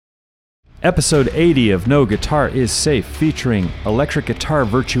Episode 80 of No Guitar is Safe, featuring electric guitar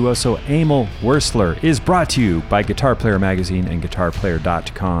virtuoso Emil Wurzler, is brought to you by Guitar Player Magazine and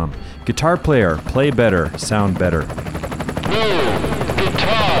GuitarPlayer.com. Guitar Player, play better, sound better. No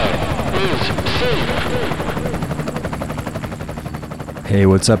Guitar is Safe. Hey,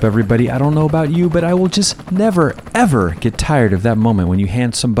 what's up, everybody? I don't know about you, but I will just never, ever get tired of that moment when you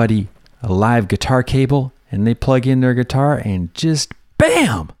hand somebody a live guitar cable and they plug in their guitar and just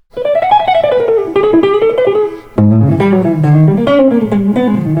BAM!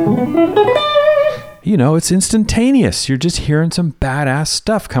 You know, it's instantaneous. You're just hearing some badass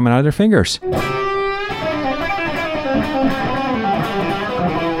stuff coming out of their fingers.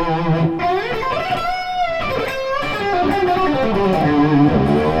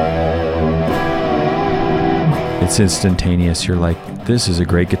 It's instantaneous. You're like, this is a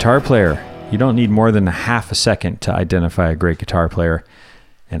great guitar player. You don't need more than a half a second to identify a great guitar player.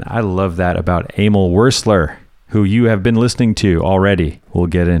 And I love that about Emil Wurzler, who you have been listening to already. We'll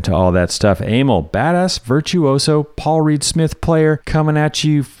get into all that stuff. Emil, badass, virtuoso, Paul Reed Smith player, coming at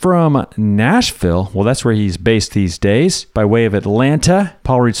you from Nashville. Well, that's where he's based these days, by way of Atlanta.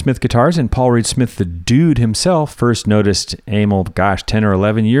 Paul Reed Smith Guitars, and Paul Reed Smith, the dude himself, first noticed Emil, 10 or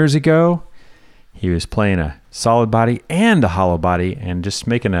 11 years ago. He was playing a solid body and a hollow body and just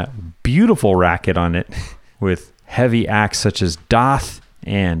making a beautiful racket on it with heavy acts such as Doth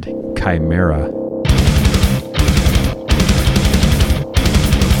and Chimera.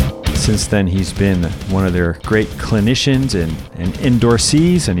 Since then, he's been one of their great clinicians and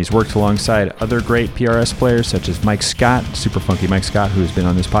endorsees, and he's worked alongside other great PRS players such as Mike Scott, Super Funky Mike Scott, who has been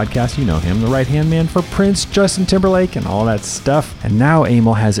on this podcast. You know him, the right-hand man for Prince, Justin Timberlake, and all that stuff. And now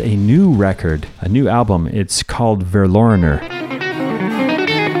Emil has a new record, a new album. It's called Verlorener.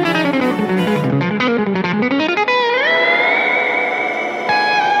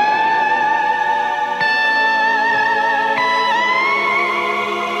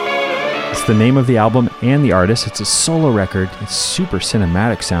 The name of the album and the artist. It's a solo record. It's super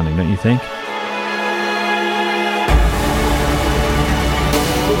cinematic sounding, don't you think?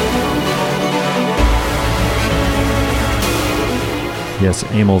 Yes,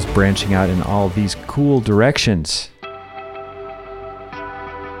 Emil's branching out in all these cool directions.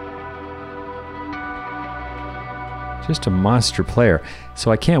 Just a monster player. So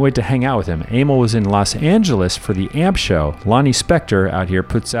I can't wait to hang out with him. Emil was in Los Angeles for the AMP show. Lonnie Spector out here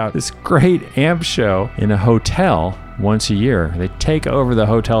puts out this great AMP show in a hotel once a year. They take over the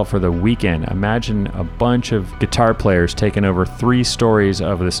hotel for the weekend. Imagine a bunch of guitar players taking over 3 stories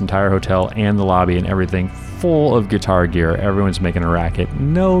of this entire hotel and the lobby and everything, full of guitar gear. Everyone's making a racket.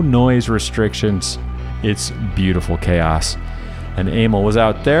 No noise restrictions. It's beautiful chaos. And Emil was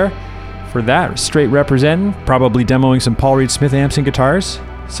out there for that, straight representing, probably demoing some Paul Reed Smith amps and guitars,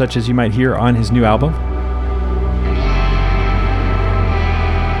 such as you might hear on his new album.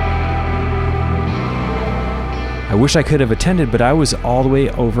 I wish I could have attended, but I was all the way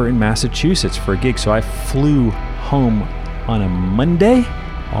over in Massachusetts for a gig, so I flew home on a Monday,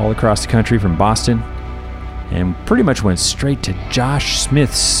 all across the country from Boston, and pretty much went straight to Josh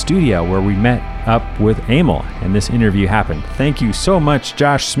Smith's studio where we met up with Emil, and this interview happened. Thank you so much,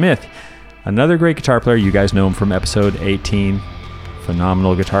 Josh Smith. Another great guitar player. You guys know him from episode 18.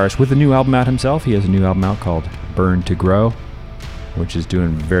 Phenomenal guitarist with a new album out himself. He has a new album out called Burn to Grow, which is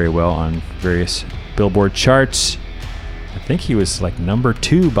doing very well on various Billboard charts. I think he was like number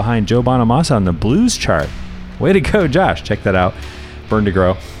 2 behind Joe Bonamassa on the blues chart. Way to go, Josh. Check that out. Burn to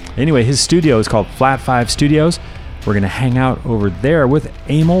Grow. Anyway, his studio is called Flat 5 Studios. We're going to hang out over there with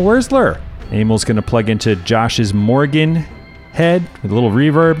Emil Wurzler. Emil's going to plug into Josh's Morgan head with a little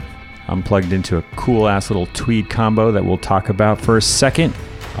reverb. I'm plugged into a cool-ass little tweed combo that we'll talk about for a second,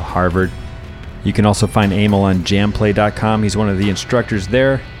 a Harvard. You can also find Emil on jamplay.com. He's one of the instructors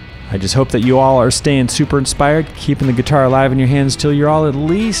there. I just hope that you all are staying super inspired, keeping the guitar alive in your hands till you're all at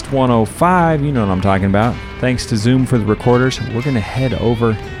least 105. You know what I'm talking about. Thanks to Zoom for the recorders. We're going to head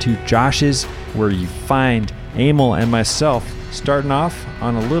over to Josh's, where you find Emil and myself starting off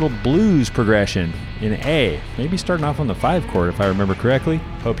on a little blues progression in A. Maybe starting off on the 5 chord if I remember correctly.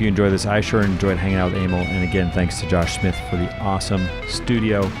 Hope you enjoy this. I sure enjoyed hanging out with Emil. And again, thanks to Josh Smith for the awesome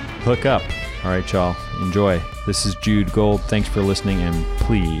studio hookup. All right, y'all. Enjoy. This is Jude Gold. Thanks for listening, and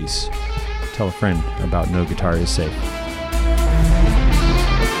please tell a friend about No Guitar is Safe.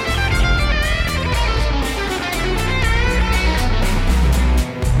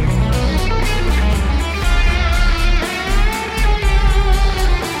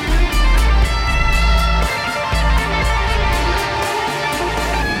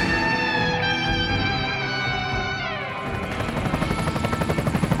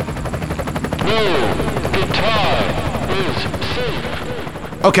 guitar is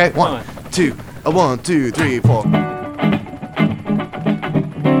safe. Okay, 1, 2, 1, 2, 3, 4.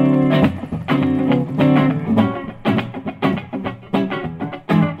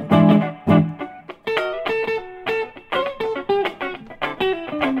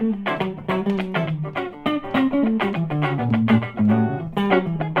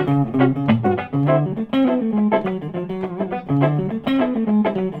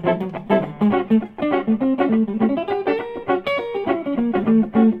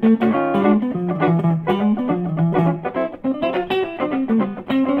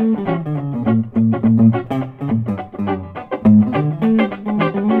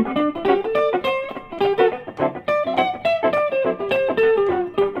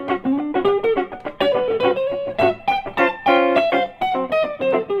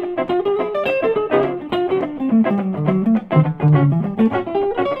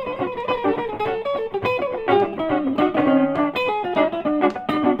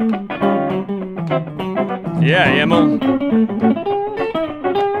 Yeah, Emil.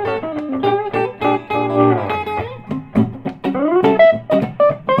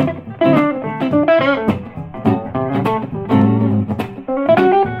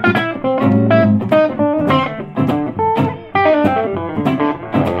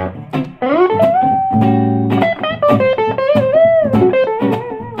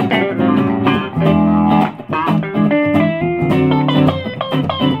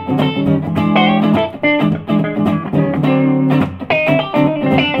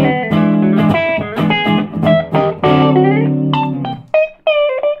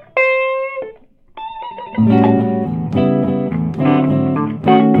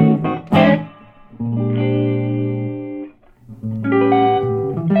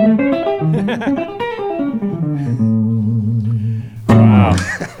 Wow.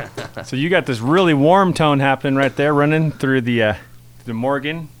 So you got this really warm tone happening right there, running through the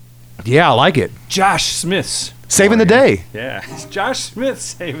Morgan. Yeah, I like it. Josh Smith's Saving the Morgan. day. Yeah, it's Josh Smith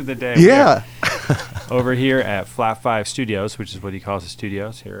saving the day. Yeah. Over here at Flat 5 Studios, which is what he calls his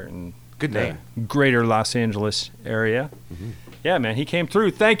studios here in Good name. the greater Los Angeles area. Mm-hmm. Yeah, man, he came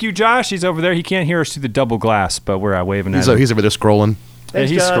through. Thank you, Josh. He's over there. He can't hear us through the double glass, but we're waving at him. He's over there scrolling. Yeah,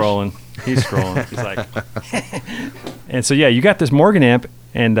 he's scrolling. He's scrolling. He's like, and so yeah, you got this Morgan amp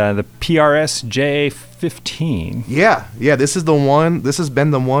and the PRS J15. Yeah. This is the one. This has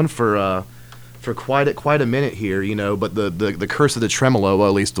been the one for quite a minute here, you know. But the curse of the tremolo, well,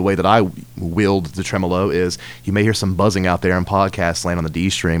 at least the way that I wield the tremolo, is you may hear some buzzing out there in podcast land on the D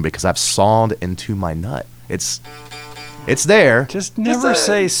string because I've sawed into my nut. It's there. Just never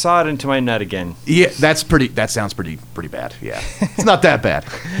say "sawed into my nut" again. Yeah, that sounds pretty bad. Yeah, it's not that bad.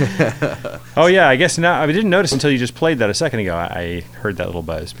 Oh yeah, I guess now I didn't notice until you just played that a second ago. I heard that little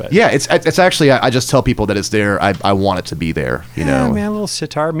buzz, but yeah, it's actually I just tell people that it's there. I want it to be there. You know, man, a little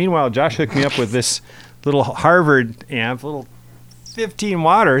sitar. Meanwhile, Josh hooked me up with this little Harvard amp, little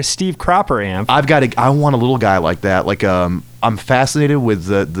 15-watt Steve Cropper amp. I want a little guy like that. Like I'm fascinated with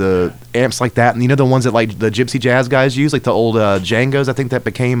the amps like that, and you know the ones that like the Gypsy Jazz guys use, like the old Django's. I think that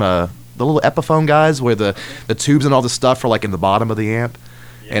became the little Epiphone guys, where the tubes and all the stuff are like in the bottom of the amp,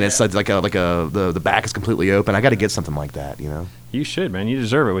 and it's like the back is completely open. I got to get something like that, you know. You should, man. You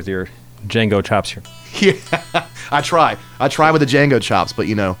deserve it with your Django chops here. Yeah, I try with the Django chops, but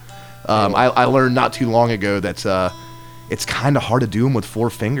you know, I learned not too long ago that it's kind of hard to do them with 4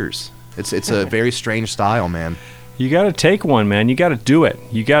 fingers. It's a very strange style, man. You got to take one, man. You got to do it.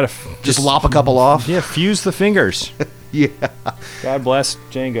 You got to just lop a couple off. Yeah, fuse the fingers. Yeah. God bless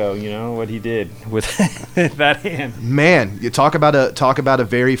Django. You know what he did with that hand. Man, you talk about a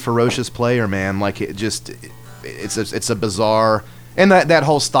very ferocious player, man. Like it's a bizarre, and that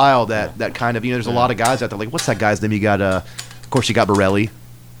whole style that kind of, you know, there's a lot of guys out there. Like, what's that guy's name? You got of course you got Borelli.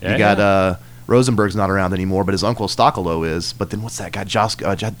 You got Rosenberg's not around anymore, but his uncle Stoccolo is. But then what's that guy?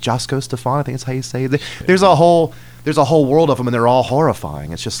 Josko Stefan, I think that's how you say it. There's a whole world of them, and they're all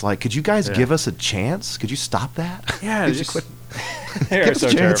horrifying. It's just like, could you guys give us a chance? Could you stop that? Yeah, they are so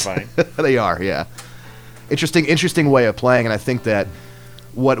terrifying. They are, yeah. Interesting way of playing, and I think that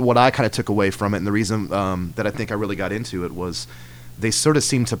what I kind of took away from it, and the reason that I think I really got into it, was they sort of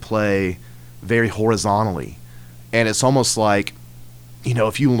seem to play very horizontally, and it's almost like, you know,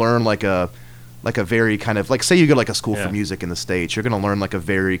 if you learn like a very kind of, like, say you go to like a school for music in the States, you're going to learn like a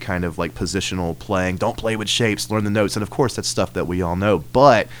very kind of like positional playing. Don't play with shapes, learn the notes. And of course that's stuff that we all know,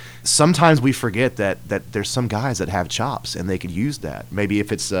 but sometimes we forget that there's some guys that have chops and they could use that. Maybe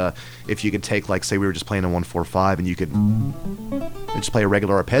if it's if you could take, like, say we were just playing a 1-4-5 and you could just play a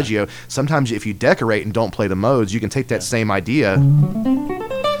regular arpeggio. Sometimes if you decorate and don't play the modes, you can take that same idea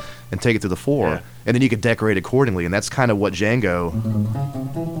and take it to the floor, Yeah. and then you could decorate accordingly. And that's kind of what Django.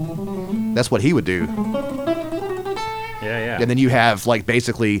 That's what he would do. Yeah. And then you have like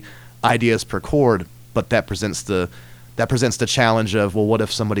basically ideas per chord, but that presents the challenge of, well, what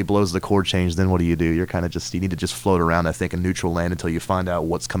if somebody blows the chord change? Then what do? You're kind of you need to just float around, I think, in neutral land until you find out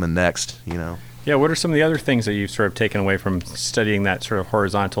what's coming next. Yeah, what are some of the other things that you've sort of taken away from studying that sort of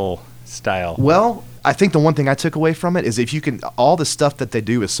horizontal style? Well, I think the one thing I took away from it is if you can, all the stuff that they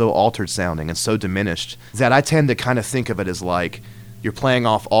do is so altered sounding and so diminished that I tend to kind of think of it as like you're playing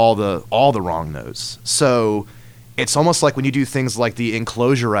off all the wrong notes. So it's almost like when you do things like the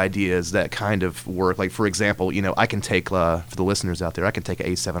enclosure ideas that kind of work. Like, for example, I can take, for the listeners out there, I can take an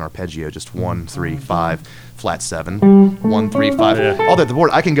A7 arpeggio, just 1, 3, 5, flat 7, 1, 3, 5. Yeah. All that the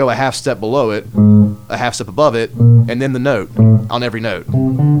board, I can go a half step below it, a half step above it, and then the note on every note.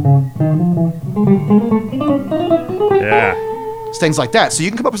 Yeah. It's things like that. So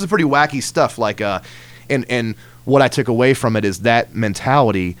you can come up with some pretty wacky stuff. Like, and what I took away from it is that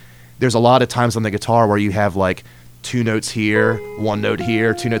mentality. There's a lot of times on the guitar where you have like 2 notes here, 1 note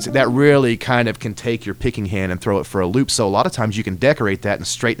here, 2 notes. That really kind of can take your picking hand and throw it for a loop. So a lot of times you can decorate that and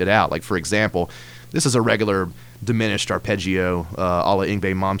straighten it out. Like, for example, this is a regular diminished arpeggio a la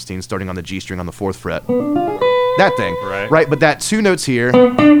Yngwie Malmsteen starting on the G string on the 4th fret. That thing. Right? But that 2 notes here,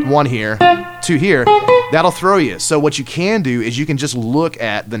 1 here, 2 here, that'll throw you. So what you can do is you can just look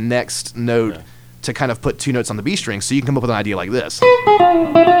at the next note to kind of put 2 notes on the B string, so you can come up with an idea like this.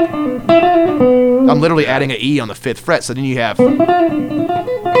 I'm literally adding an E on the 5th fret, so then you have...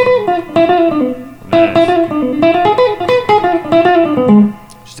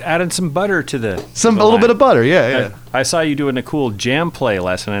 Just adding some butter to the... A little bit of butter, yeah. I saw you doing a cool jam play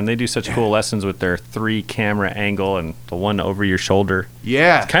lesson, and they do such cool lessons with their 3 camera angle and the one over your shoulder.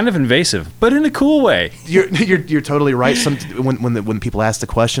 Yeah. Kind of invasive, but in a cool way. You're totally right. When people ask the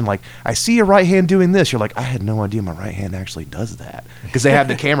question, like, I see your right hand doing this, you're like, I had no idea my right hand actually does that. Because they have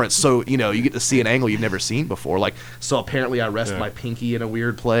the camera, it's so, you get to see an angle you've never seen before. Like, so apparently I rest my pinky in a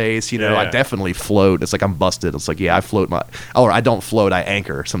weird place, I definitely float. It's like I'm busted. It's like, yeah, I float or I don't float, I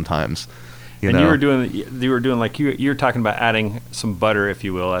anchor sometimes. You were doing like you were talking about adding some butter, if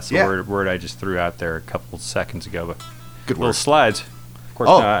you will. That's the word I just threw out there a couple seconds ago. But good little word. Slides. Of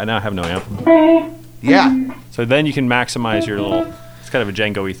course, I now have no amp. Yeah. So then you can maximize your little. It's kind of a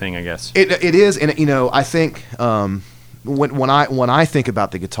Django-y thing, I guess. It is, and I think when I think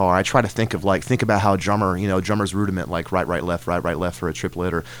about the guitar, I try to think about how a drummer, drummer's rudiment, like right left for a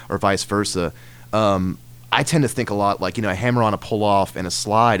triplet or vice versa. I tend to think a lot like, a hammer on a pull off and a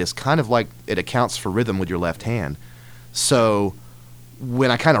slide is kind of like it accounts for rhythm with your left hand. So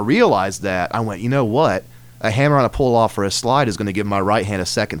when I kind of realized that, I went, you know what? A hammer on a pull off or a slide is going to give my right hand a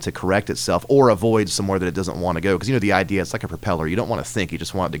second to correct itself or avoid somewhere that it doesn't want to go. Because the idea, it's like a propeller. You don't want to think, you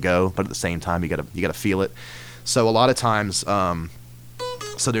just want it to go, but at the same time, you got to feel it. So a lot of times,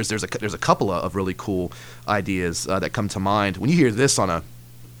 so there's a couple of really cool ideas that come to mind when you hear this on a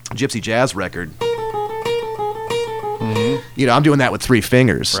gypsy jazz record. Mm-hmm. I'm doing that with 3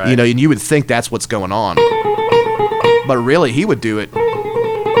 fingers, right. And you would think that's what's going on. But really, he would do it.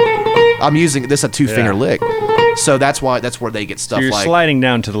 I'm using this a 2-finger lick. So that's where they get stuff so you're like... sliding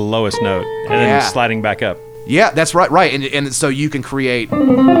down to the lowest note and then sliding back up. Yeah, that's right. And so you can create...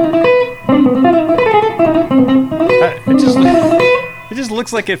 It just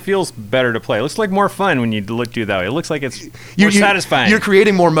looks like it feels better to play. It looks like more fun when you do that way. It looks like it's more satisfying. You're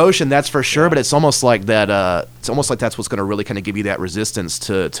creating more motion, that's for sure. But it's almost like that. It's almost like that's what's going to really kind of give you that resistance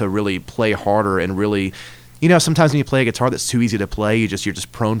to really play harder and really, sometimes when you play a guitar that's too easy to play, you're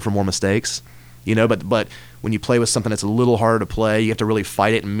just prone for more mistakes. But when you play with something that's a little harder to play, you have to really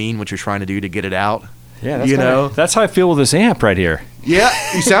fight it and mean what you're trying to do to get it out. Yeah, that's how I feel with this amp right here. Yeah,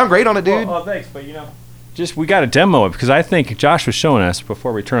 you sound great on it, dude. Well, thanks, but just we got to demo it because I think Josh was showing us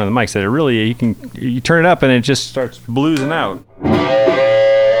before we turn on the mics that it really you turn it up and it just starts bluesing out.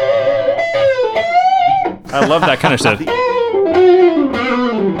 I love that kind of stuff.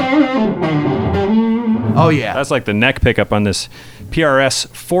 Oh yeah, that's like the neck pickup on this PRS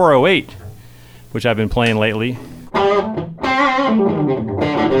 408, which I've been playing lately.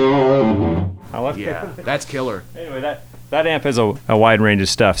 That's killer. Anyway, that amp has a wide range of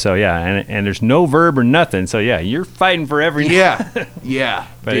stuff, so yeah, and there's no verb or nothing, so yeah, you're fighting for every note. Yeah.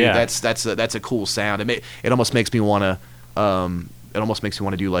 But dude, yeah, that's a cool sound. It almost makes me want to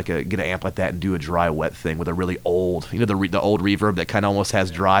do get an amp like that and do a dry wet thing with a really old, the old reverb that kind of almost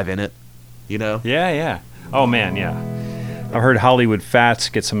has drive in it, Yeah. Oh man, yeah. I've heard Hollywood Fats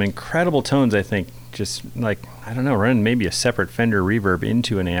get some incredible tones. I think just like, I don't know, running maybe a separate Fender reverb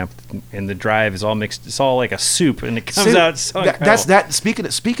into an amp, and the drive is all mixed. It's all like a soup, and it comes out so that's that.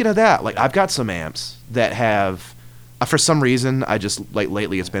 Speaking of that, like I've got some amps that have, for some reason, I just like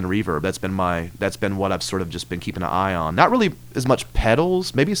lately it's been reverb. That's been what I've sort of just been keeping an eye on. Not really as much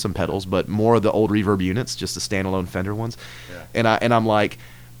pedals, maybe some pedals, but more of the old reverb units, just the standalone Fender ones. Yeah. And I'm like,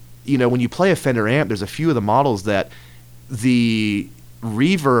 you know, when you play a Fender amp, there's a few of the models that the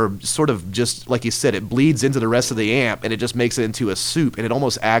reverb sort of just, like you said, it bleeds into the rest of the amp and it just makes it into a soup, and it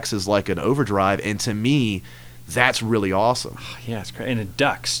almost acts as like an overdrive. And to me, that's really awesome. Yeah, it's great, and it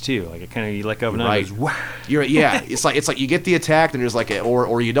ducks too. Like it kind of, you let go of it, right. And it goes, wow. It's like you get the attack, and there's like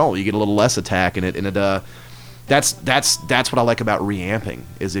or you don't. You get a little less attack, and that's what I like about reamping,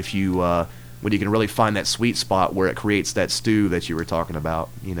 is if you when you can really find that sweet spot where it creates that stew that you were talking about.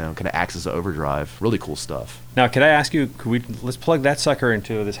 You know, kind of acts as an overdrive. Really cool stuff. Now, could I ask you? Let's plug that sucker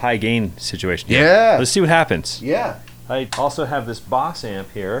into this high gain situation here. Yeah. Let's see what happens. Yeah. I also have this Boss amp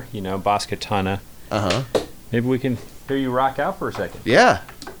here. You know, Boss Katana. Maybe we can hear you rock out for a second. Yeah.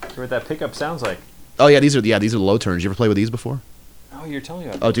 Hear what that pickup sounds like. Oh yeah, these are low turns. You ever play with these before? Oh, you're telling me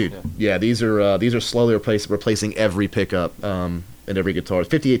about Oh, dude. Yeah, these are slowly replacing every pickup and every guitar.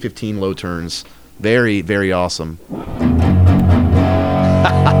 5815 low turns. Very, very awesome.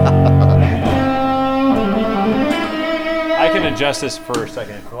 I can adjust this for a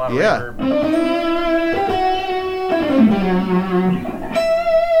second. A lot of reverb.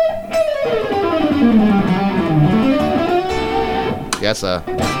 Yes,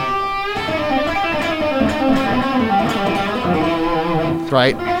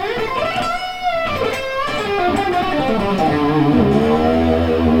 right.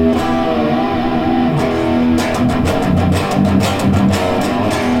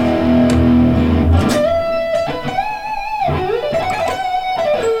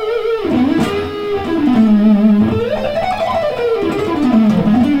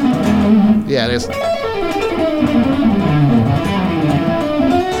 Yeah, it is.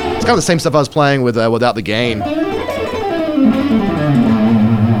 It's kind of the same stuff I was playing with without the gain.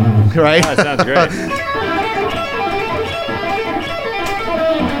 Right? Oh, that sounds great.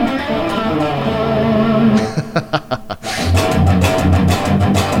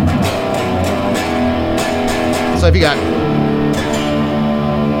 So if you got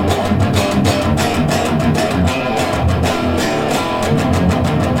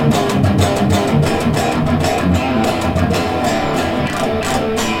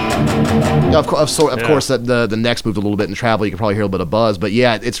of course, that the neck's moved a little bit in travel. You can probably hear a little bit of buzz, but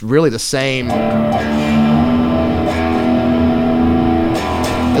yeah, it's really the same.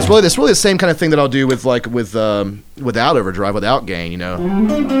 It's really the same kind of thing that I'll do with without overdrive, without gain, you know.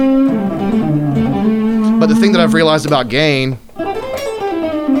 But the thing that I've realized about gain.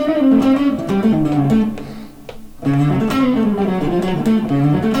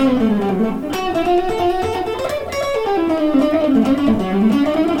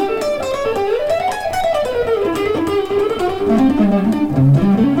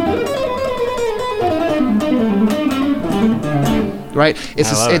 Right,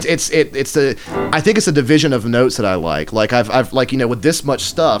 I think it's a division of notes that I like. Like I've like, you know, with this much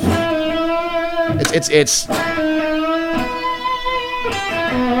stuff, it's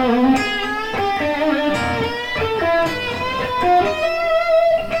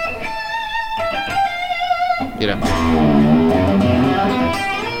you know.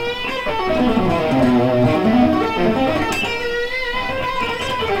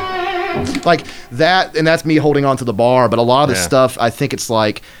 Like that, and that's me holding on to the bar. But a lot of this stuff, I think it's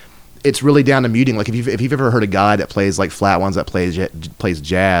like, it's really down to muting. Like if you've ever heard a guy that plays like flat ones that plays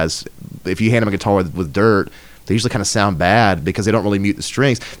jazz, if you hand him a guitar with dirt, they usually kind of sound bad because they don't really mute the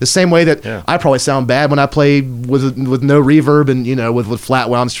strings. The same way that I probably sound bad when I play with no reverb and, you know, with flat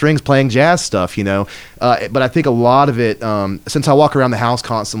wound strings playing jazz stuff, you know. But I think a lot of it, since I walk around the house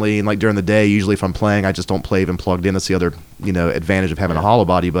constantly and like during the day, usually if I'm playing, I just don't play even plugged in. That's the other, you know, advantage of having a hollow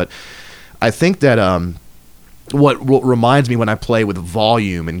body. But I think that what reminds me when I play with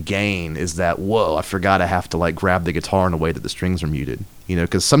volume and gain is that, whoa, I forgot I have to like grab the guitar in a way that the strings are muted, you know,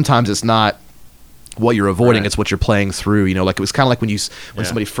 because sometimes it's not what you're avoiding, it's what you're playing through, you know. Like it was kind of like when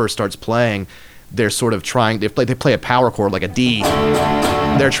somebody first starts playing, they're sort of trying, they play a power chord like a D,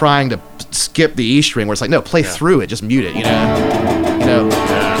 they're trying to skip the E string where it's like, no, play through it, just mute it, you know.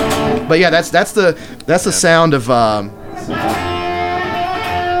 But yeah, that's the sound of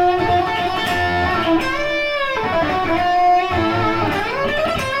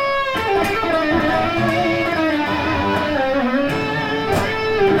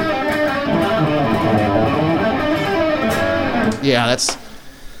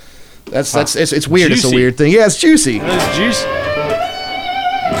It's weird. It's a Juicy. weird thing. Yeah, it's juicy. Those juice.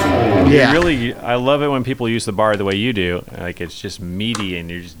 Yeah. I love it when people use the bar the way you do. Like it's just meaty, and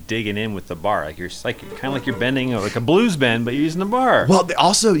you're just digging in with the bar. Like you're kind of like you're bending like a blues bend, but you're using the bar. Well,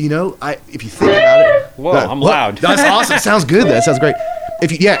 also, if you think about it, Whoa, I'm loud. That's awesome. Sounds good. That sounds great.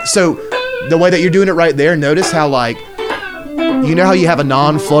 So the way that you're doing it right there, notice how like, how you have a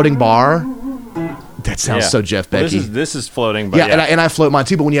non-floating bar. That sounds so Jeff Becky. Well, this is floating, but yeah. And I float mine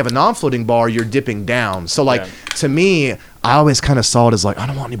too. But when you have a non-floating bar, you're dipping down. So like to me, I always kind of saw it as like I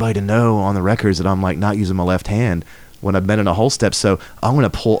don't want anybody to know on the records that I'm like not using my left hand when I've been in a whole step. So I'm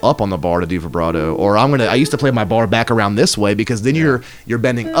gonna pull up on the bar to do vibrato, or I used to play my bar back around this way because then you're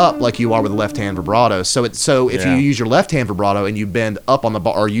bending up like you are with the left hand vibrato. So if you use your left hand vibrato and you bend up on the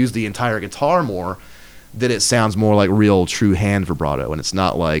bar or use the entire guitar more, then it sounds more like real true hand vibrato, and it's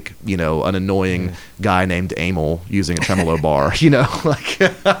not like an annoying guy named Emil using a tremolo bar. Like.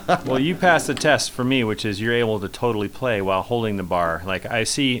 Well, you passed the test for me, which is you're able to totally play while holding the bar. Like I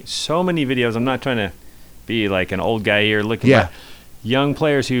see so many videos. I'm not trying to be like an old guy here looking at young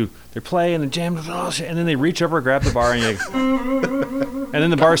players who they're playing and jam, and then they reach over, grab the bar, and and then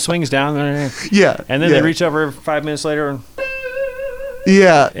the bar swings down. And then they reach over 5 minutes later.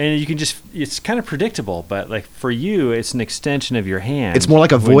 And you can it's kind of predictable, but like for you, it's an extension of your hand. It's more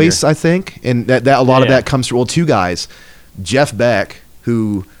like a voice, I think. And that a lot of that comes from, two guys, Jeff Beck,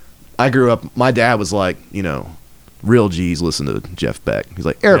 who I grew up, my dad was like, real G's listen to Jeff Beck. He's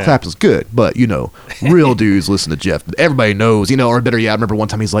like, Eric Clapton's good, but real dudes listen to Jeff. Everybody knows, or better yet, I remember one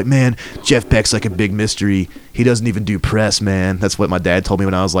time he's like, man, Jeff Beck's like a big mystery. He doesn't even do press, man. That's what my dad told me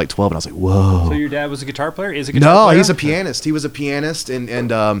when I was like 12, and I was like, whoa. So your dad was a guitar player? Is a guitar player? No, he's a pianist. He was a pianist, and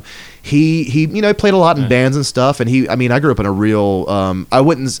he played a lot in bands and stuff. And I grew up in a real,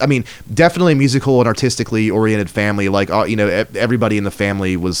 definitely musical and artistically oriented family. Like, everybody in the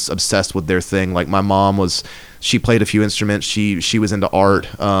family was obsessed with their thing. Like my mom she played a few instruments. She was into art.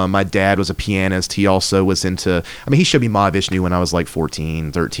 My dad was a pianist. He also was into, he showed me Mahavishnu when I was like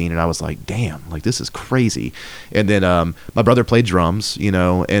 14, 13, and I was like, damn, like this is crazy. And then my brother played drums,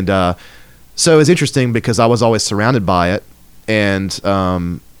 and so it was interesting because I was always surrounded by it. And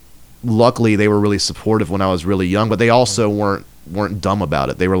luckily they were really supportive when I was really young, but they also weren't dumb about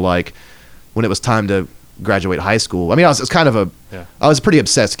it. They were like, when it was time to graduate high school. I was kind of I was a pretty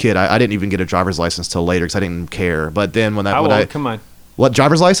obsessed kid. I didn't even get a driver's license till later because I didn't care. But then come on. What,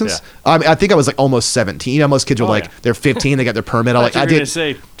 driver's license? Yeah. I think I was like almost 17. Most kids are they're 15, they got their permit. I did. Gonna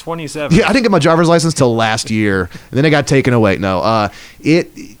say 27. Yeah, I didn't get my driver's license till last year, and then it got taken away. No,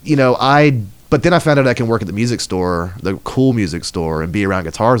 But then I found out I can work at the music store, the cool music store, and be around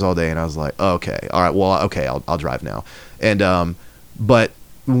guitars all day. And I was like, oh, okay, all right, well, okay, I'll drive now. And but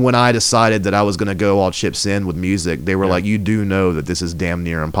when I decided that I was going to go all chips in with music, they were like, you do know that this is damn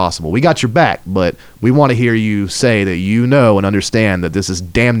near impossible. We got your back, but we want to hear you say that and understand that this is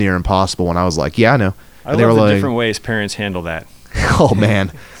damn near impossible. And I was like, yeah, I know. I love the different ways parents handle that. Oh,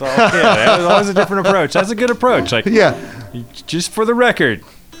 man. So, that was always a different approach. That's a good approach. Like, just for the record,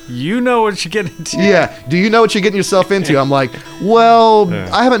 you know what you're getting into. Yeah. Do you know what you're getting yourself into? I'm like, well,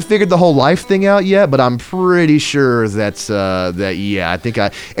 I haven't figured the whole life thing out yet, but I'm pretty sure that's I think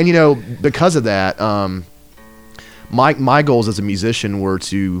and because of that, my goals as a musician were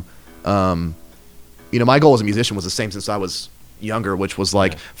to, my goal as a musician was the same since I was younger, which was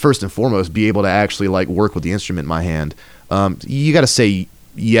like, first and foremost, be able to actually like work with the instrument in my hand. You got to say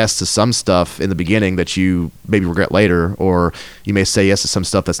yes to some stuff in the beginning that you maybe regret later, or you may say yes to some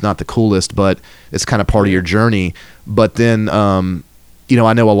stuff that's not the coolest, but it's kind of part of your journey. But then, I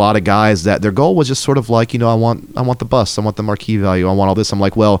know a lot of guys that their goal was just sort of like, I want the bus, I want the marquee value, I want all this. I'm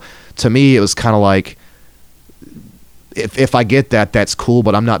like, well, to me, it was kind of like, if I get that, that's cool,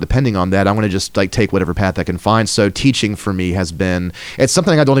 but I'm not depending on that. I'm going to just like take whatever path I can find. So teaching for me it's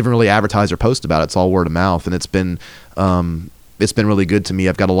something I don't even really advertise or post about. It's all word of mouth, and it's been really good to me.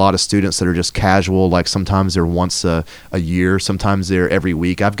 I've got a lot of students that are just casual, like sometimes they're once a year, sometimes they're every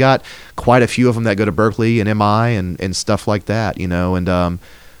week. I've got quite a few of them that go to Berkeley and MI and stuff like that, and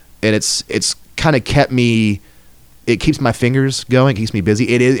it's kind of kept me, it keeps my fingers going, it keeps me busy.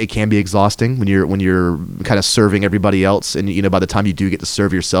 It can be exhausting when you're kind of serving everybody else, and by the time you do get to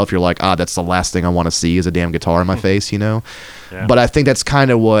serve yourself, you're like, that's the last thing I want to see is a damn guitar in my face, Yeah. But I think that's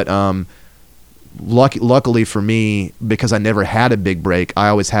kind of what luckily for me, because I never had a big break, I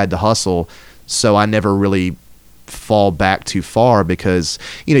always had to hustle, so I never really fall back too far, because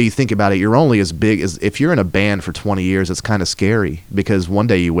you think about it, you're only as big as if you're in a band for 20 years. It's kind of scary, because one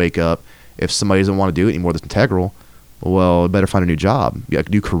day you wake up, if somebody doesn't want to do it anymore that's integral, well, better find a new job, a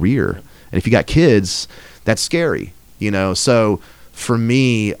new career. And if you got kids, that's scary, so for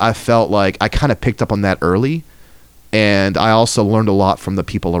me, I felt like I kind of picked up on that early. And I also learned a lot from the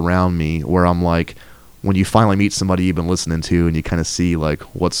people around me, where I'm like, when you finally meet somebody you've been listening to and you kind of see like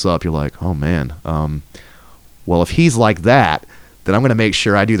what's up, you're like, oh man, well, if he's like that, then I'm going to make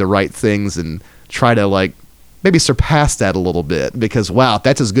sure I do the right things and try to like maybe surpass that a little bit, because wow, if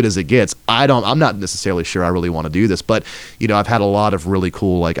that's as good as it gets, I'm not necessarily sure I really want to do this. But you know, I've had a lot of really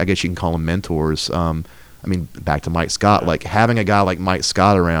cool, like, I guess you can call them mentors. I mean, back to Mike Scott, like having a guy like Mike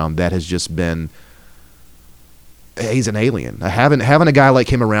Scott around, that has just been, he's an alien. Having a guy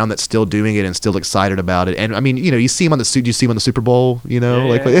like him around that's still doing it and still excited about it. And I mean, you know, you see him on the Super Bowl, you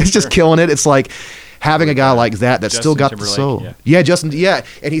know, it's just killing it. It's like having a guy like that that's still got the soul. Yeah, Justin. Yeah,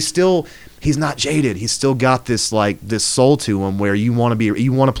 and he's not jaded. He's still got this like this soul to him, where you want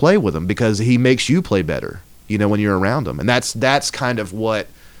to play with him because he makes you play better, you know, when you're around him. And that's kind of what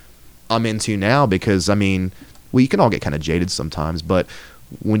I'm into now, because I mean, well, you can all get kind of jaded sometimes, but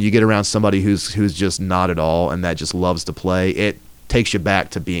when you get around somebody who's just not at all and that just loves to play, it takes you back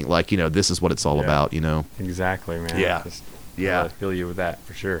to being like, you know, this is what it's all about, you know. Exactly, man. Yeah. I feel you with that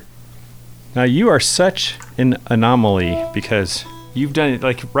for sure. Now you are such an anomaly, because you've done it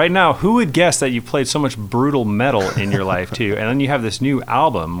like right now. Who would guess that you played so much brutal metal in your life too? And then you have this new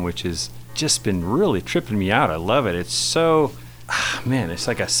album, which has just been really tripping me out. I love it. It's so, man, it's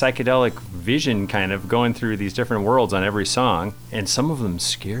like a psychedelic vision kind of going through these different worlds on every song. And some of them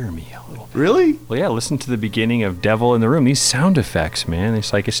scare me a little bit. Really? Well, yeah, listen to the beginning of Devil in the Room. These sound effects, man.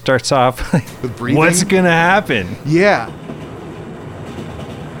 It's like it starts off like, with breathing. What's going to happen? Yeah.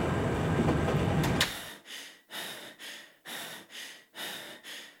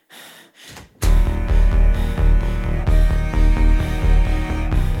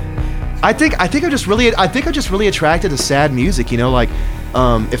 I think I'm just really attracted to sad music, you know, like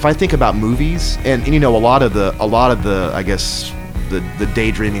if I think about movies and you know, a lot of the I guess the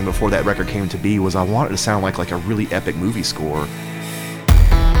daydreaming before that record came to be was I wanted to sound like a really epic movie score.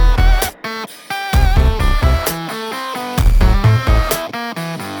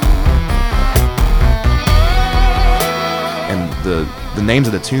 And the names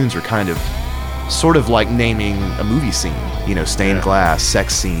of the tunes are kind of sort of like naming a movie scene, you know, stained glass,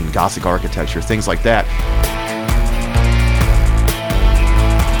 sex scene, Gothic architecture, things like that.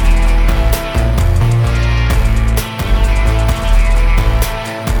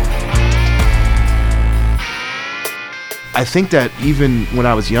 I think that even when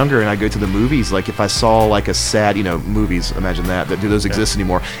I was younger and I go to the movies, like if I saw like a sad, you know, movies, imagine that do those exist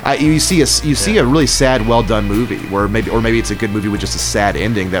anymore? You see a really sad, well done movie where maybe it's a good movie with just a sad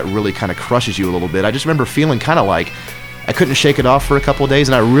ending that really kind of crushes you a little bit. I just remember feeling kind of like I couldn't shake it off for a couple of days,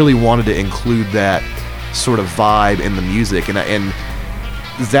 and I really wanted to include that sort of vibe in the music, and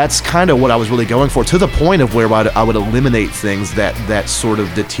that's kind of what I was really going for, to the point of where I would eliminate things that sort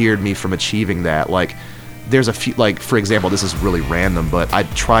of deterred me from achieving that. Like there's a few, like for example, this is really random, but I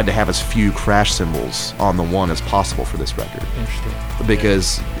tried to have as few crash cymbals on the one as possible for this record. Interesting.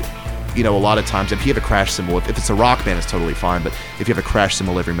 Because you know, a lot of times if you have a crash cymbal, if it's a rock band, it's totally fine, but if you have a crash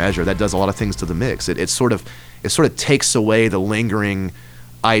cymbal every measure, that does a lot of things to the mix. It sort of takes away the lingering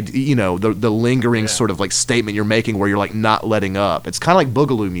you know, the lingering sort of like statement you're making where you're like not letting up. It's kind of like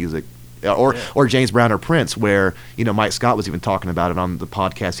boogaloo music. Or James Brown or Prince, where, you know, Mike Scott was even talking about it on the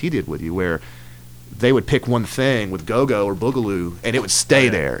podcast he did with you, where they would pick one thing with go-go or boogaloo and it would stay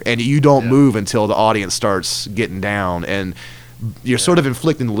there, and you don't move until the audience starts getting down, and you're sort of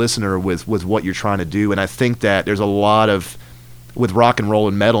inflicting the listener with what you're trying to do. And I think that there's a lot of, with rock and roll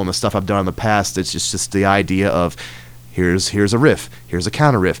and metal and the stuff I've done in the past, it's just the idea of here's a riff, here's a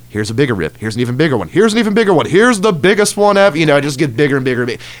counter riff, here's a bigger riff, here's an even bigger one, here's an even bigger one, here's the biggest one ever, you know, I just get bigger and bigger and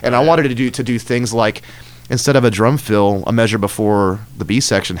bigger. And I wanted to do things like, instead of a drum fill, a measure before the B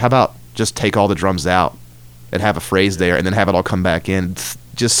section, how about just take all the drums out and have a phrase there and then have it all come back in.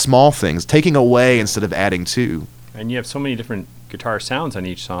 Just small things, taking away instead of adding to. And you have so many different guitar sounds on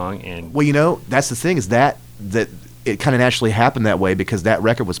each song. And well, you know, that's the thing, is that it kind of naturally happened that way because that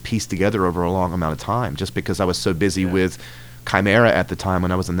record was pieced together over a long amount of time, just because I was so busy with Chimera at the time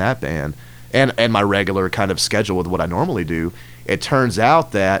when I was in that band, and my regular kind of schedule with what I normally do. It turns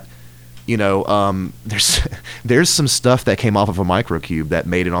out that, you know, there's some stuff that came off of a Microcube that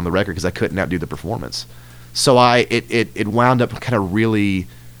made it on the record because I couldn't outdo the performance. So it wound up kind of really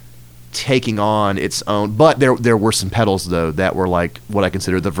taking on its own. But there were some pedals though that were like what I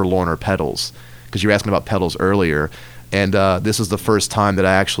consider the Verlorner pedals, because you were asking about pedals earlier, and this is the first time that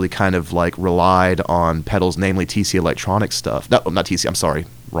I actually kind of like relied on pedals, namely TC Electronics stuff. No, not TC. I'm sorry,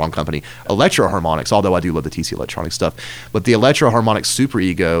 wrong company. Electro Harmonix, although I do love the TC Electronic stuff. But the Electro Harmonix Super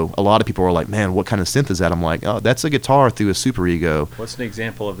Ego, a lot of people were like, man, what kind of synth is that? I'm like, oh, that's a guitar through a Super Ego. What's an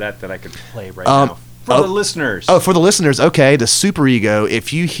example of that I could play right now? For the listeners. Oh, for the listeners, okay. The Super Ego,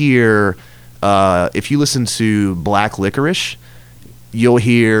 if you listen to Black Licorice, you'll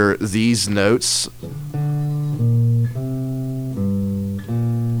hear these notes.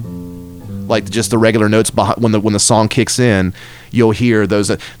 Like just the regular notes when the song kicks in, you'll hear those.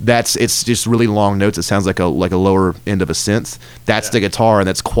 It's just really long notes. It sounds like a lower end of a synth. That's the guitar, and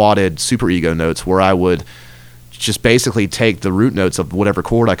that's quadded Super Ego notes, where I would just basically take the root notes of whatever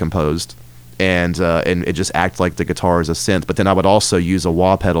chord I composed, and it just act like the guitar is a synth. But then I would also use a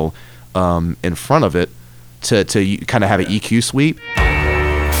wah pedal in front of it to kind of have an EQ sweep.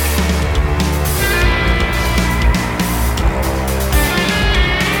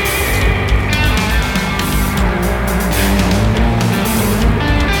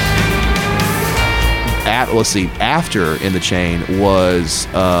 After In the Chain was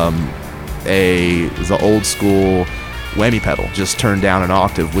the old school whammy pedal, just turned down an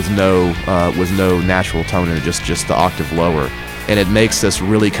octave with no natural tone in it, just the octave lower, and it makes this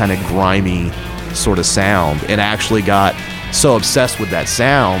really kind of grimy sort of sound. And I actually got so obsessed with that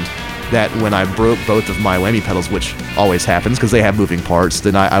sound that when I broke both of my whammy pedals, which always happens because they have moving parts,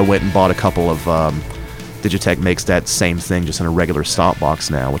 then I went and bought a couple of Digitech makes that same thing just in a regular stomp box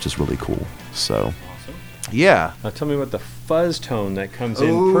now, which is really cool. So. Yeah. Now tell me about the fuzz tone that comes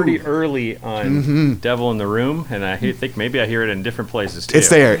in pretty early on Devil in the Room, and I think maybe I hear it in different places too. It's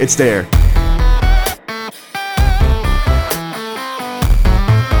there.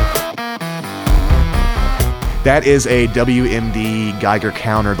 That is a WMD Geiger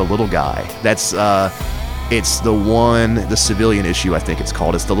counter, the little guy. That's it's the civilian issue, I think it's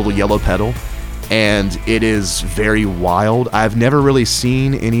called. It's the little yellow pedal, and it is very wild. I've never really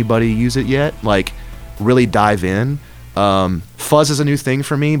seen anybody use it yet, like really dive in. Fuzz is a new thing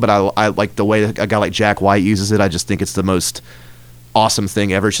for me, but I like the way a guy like Jack White uses it. I just think it's the most awesome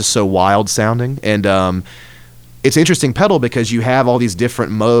thing ever. It's just so wild sounding, and it's an interesting pedal because you have all these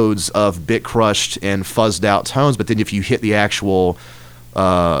different modes of bit crushed and fuzzed out tones, but then if you hit the actual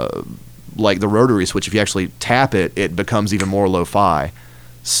like the rotary switch, if you actually tap it, it becomes even more lo-fi.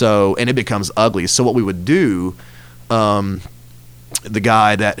 So, and it becomes ugly. So what we would do, the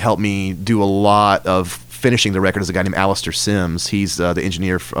guy that helped me do a lot of finishing the record is a guy named Alistair Sims. He's the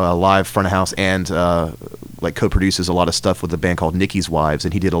engineer live front of house and like co-produces a lot of stuff with a band called Nikki's Wives,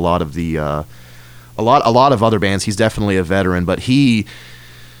 and he did a lot of the a lot of other bands. He's definitely a veteran, but he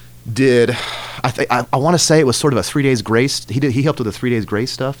did I want to say it was sort of a 3 Days Grace. He helped with the 3 Days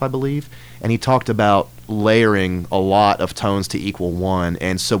Grace stuff, I believe, and he talked about layering a lot of tones to equal one.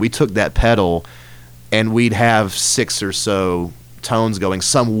 And so we took that pedal and we'd have 6 or so tones going,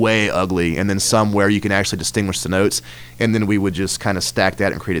 some way ugly and then some where you can actually distinguish the notes, and then we would just kind of stack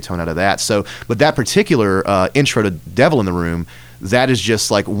that and create a tone out of that. So but that particular intro to Devil in the Room, that is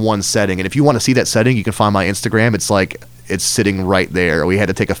just like one setting, and if you want to see that setting, you can find my Instagram. It's like it's sitting right there. We had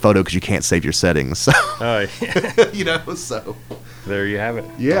to take a photo because you can't save your settings. So. Oh, yeah. So there you have it.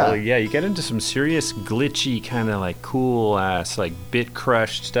 Yeah. Well, yeah, you get into some serious glitchy kind of like cool ass like bit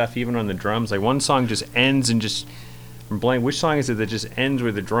crushed stuff even on the drums. Like one song just ends and just, I'm blank, which song is it that just ends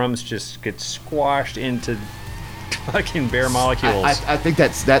where the drums just get squashed into fucking bare molecules? I think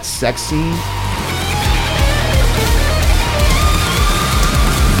that's Sex Scene.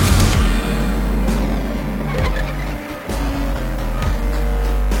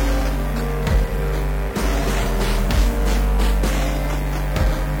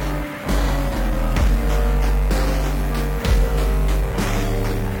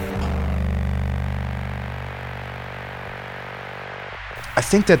 I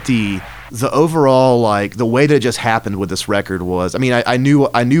think that the overall, like, the way that it just happened with this record was, I mean, I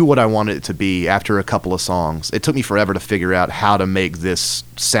knew what I wanted it to be after a couple of songs. It took me forever to figure out how to make this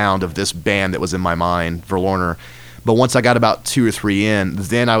sound of this band that was in my mind, Verlorner. But once I got about 2 or 3 in,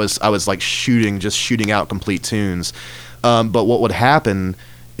 then I was like shooting out complete tunes. But what would happen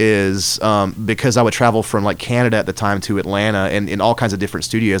is because I would travel from like Canada at the time to Atlanta and in all kinds of different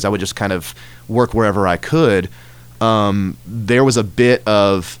studios, I would just kind of work wherever I could. There was a bit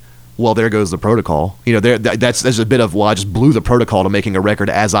of, well, there goes the protocol. You know, there's a bit of, well, I just blew the protocol to making a record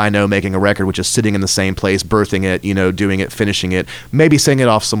as I know making a record, which is sitting in the same place, birthing it, you know, doing it, finishing it, maybe sending it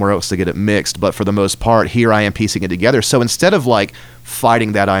off somewhere else to get it mixed. But for the most part, here I am piecing it together. So instead of like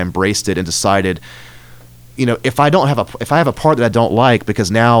fighting that, I embraced it and decided, you know, if I have a part that I don't like,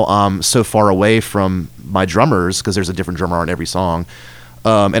 because now I'm so far away from my drummers, because there's a different drummer on every song,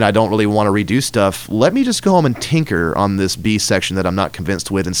 and I don't really want to redo stuff, let me just go home and tinker on this B section that I'm not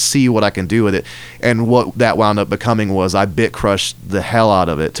convinced with and see what I can do with it. And what that wound up becoming was I bit crushed the hell out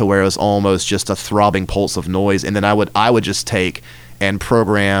of it to where it was almost just a throbbing pulse of noise, and then I would just take and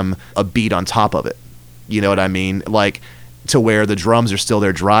program a beat on top of it. You know what I mean? Like, to where the drums are still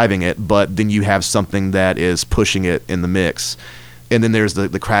there driving it, but then you have something that is pushing it in the mix. And then there's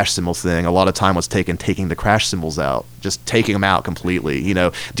the crash cymbal thing. A lot of time was taking the crash cymbals out, just taking them out completely. You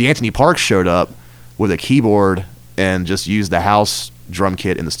know, D'Anthony Parks showed up with a keyboard and just used the house drum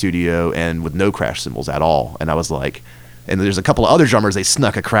kit in the studio and with no crash cymbals at all. And I was like, and there's a couple of other drummers, they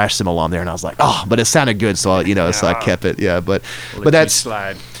snuck a crash cymbal on there, and I was like, oh, but it sounded good, so so I kept it. Yeah, but that's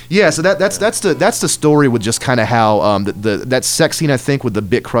slide. Yeah, so that's the story with just kind of how that sex scene, I think, with the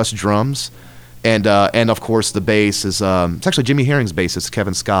bit crust drums. And of course the bass is it's actually Jimmy Herring's bassist,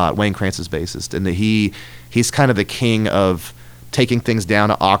 Kevin Scott, Wayne Krantz's bassist, and he's kind of the king of taking things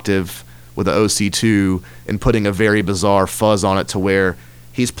down an octave with the OC2 and putting a very bizarre fuzz on it to where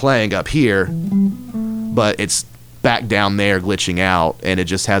he's playing up here, but it's back down there glitching out, and it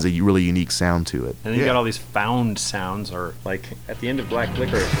just has a really unique sound to it. And then you got all these found sounds, or like at the end of Black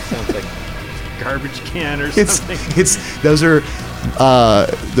Licorice, it sounds like garbage can or something. Those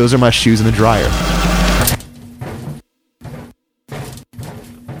are my shoes in the dryer.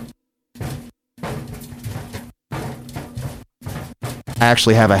 I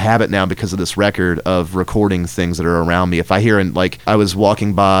actually have a habit now because of this record of recording things that are around me. If I hear, like, I was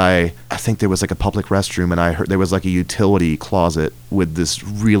walking by, I think there was like a public restroom, and I heard there was like a utility closet with this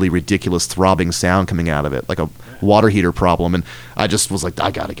really ridiculous throbbing sound coming out of it, like a water heater problem, and I just was like, I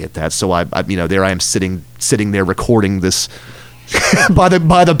gotta get that. So I there I am sitting there recording this by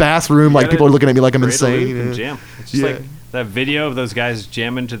the bathroom, like people are looking at me like I'm insane. Jam. It's just like that video of those guys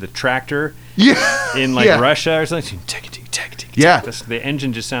jamming to the tractor. Yeah. In like Russia or something. Yeah. The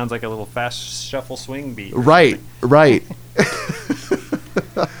engine just sounds like a little fast shuffle swing beat. Right. The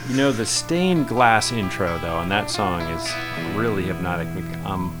stained glass intro though on that song is really hypnotic.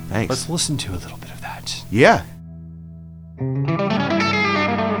 Thanks. Let's listen to a little bit of that. Yeah.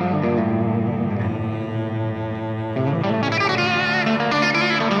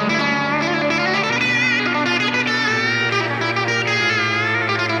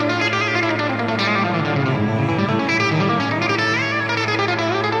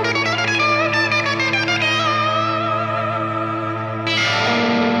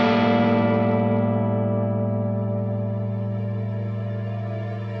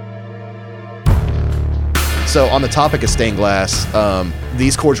 So on the topic of stained glass,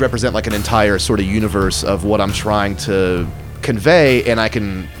 these chords represent like an entire sort of universe of what I'm trying to convey, and I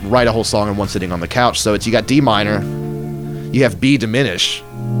can write a whole song in one sitting on the couch. So you got D minor, you have B diminish,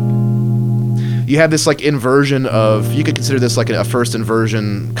 you have this like inversion of, you could consider this like a first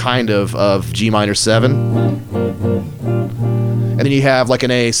inversion kind of G minor 7, and then you have like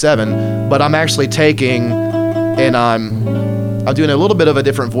an A7, but I'm actually taking and I'm doing a little bit of a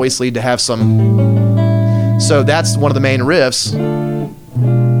different voice lead to have some. So that's one of the main riffs.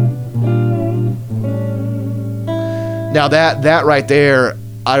 Now that right there,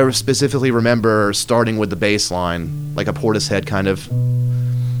 I specifically remember starting with the bass line, like a Portishead kind of,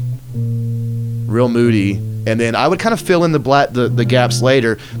 real moody, and then I would kind of fill in the gaps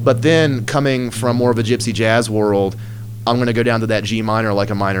later. But then coming from more of a gypsy jazz world, I'm gonna go down to that G minor like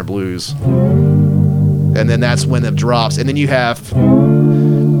a minor blues, and then that's when it drops, and then you have,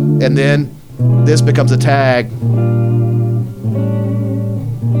 and then this becomes a tag.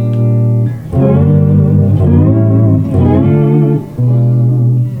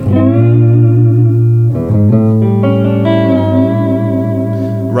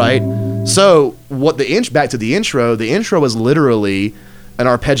 Right? So what back to the intro was literally an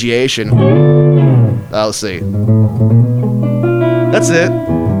arpeggiation. Let's see. That's it.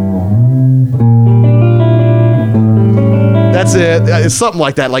 That's it. It's something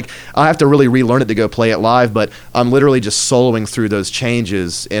like that. Like, I have to really relearn it to go play it live, but I'm literally just soloing through those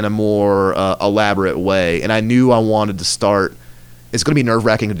changes in a more elaborate way. And I knew I wanted to start. It's going to be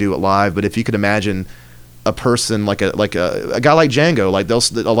nerve-wracking to do it live, but if you could imagine a person like a guy like Django, like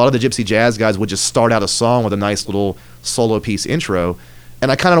a lot of the gypsy jazz guys would just start out a song with a nice little solo piece intro,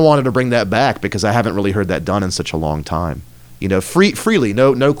 and I kind of wanted to bring that back because I haven't really heard that done in such a long time. Freely,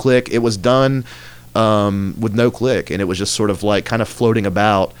 no click. It was done with no click, and it was just sort of like kind of floating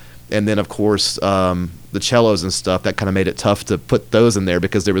about. And then of course the cellos and stuff, that kind of made it tough to put those in there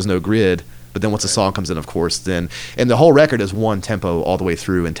because there was no grid. But then once the song comes in, of course, and the whole record is one tempo all the way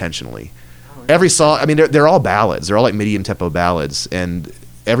through intentionally. Every song, I mean, they're all ballads. They're all like medium tempo ballads, and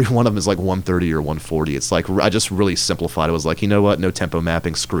every one of them is like 130 or 140. It's like I just really simplified. It was like, you know what? No tempo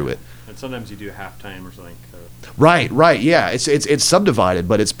mapping. Screw it. And sometimes you do halftime or something. Right. Yeah. It's subdivided,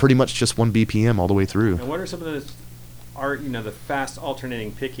 but it's pretty much just 1 BPM all the way through. And what are some of those the fast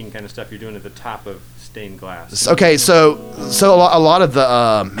alternating picking kind of stuff you're doing at the top of stained glass? Okay, so a lot of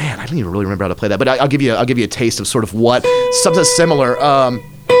the man, I don't even really remember how to play that, but I'll give you a taste of sort of what something similar.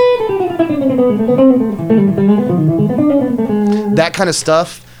 That kind of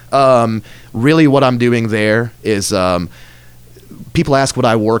stuff. Really, what I'm doing there is. People ask what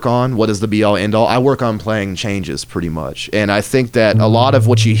I work on. What is the be all end all? I work on playing changes pretty much, and I think that a lot of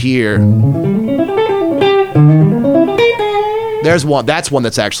what you hear. There's one. That's one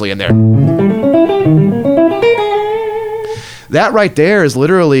that's actually in there. That right there is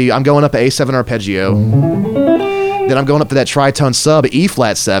literally, I'm going up an A7 arpeggio. Then I'm going up to that tritone sub, E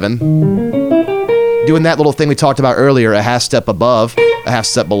flat 7. Doing that little thing we talked about earlier, a half step above, a half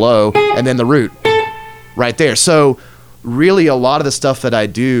step below, and then the root. Right there. So really a lot of the stuff that I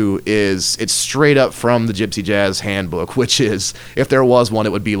do it's straight up from the Gypsy Jazz Handbook, which is, if there was one,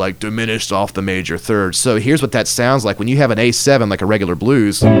 it would be like diminished off the major third. So here's what that sounds like. When you have an A7, like a regular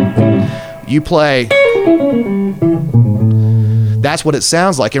blues, you play, that's what it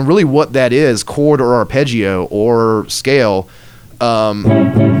sounds like. And really what that is, chord or arpeggio or scale,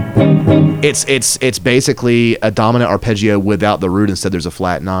 it's basically a dominant arpeggio without the root. Instead there's a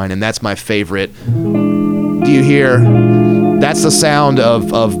flat 9, and that's my favorite. Do you hear? That's the sound of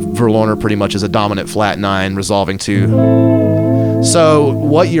Verloner pretty much, is a dominant flat 9 resolving to. So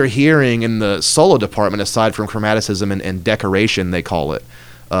what you're hearing in the solo department, aside from chromaticism and decoration, they call it,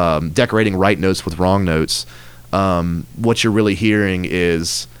 decorating right notes with wrong notes, what you're really hearing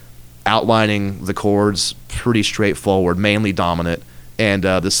is outlining the chords pretty straightforward, mainly dominant. And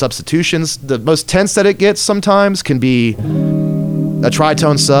the substitutions, the most tense that it gets sometimes can be a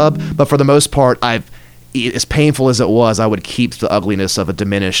tritone sub, but for the most part, as painful as it was, I would keep the ugliness of a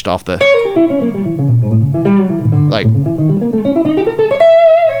diminished off the, like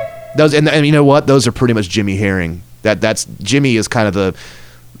those, and you know what? Those are pretty much Jimmy Herring. That's Jimmy is kind of the,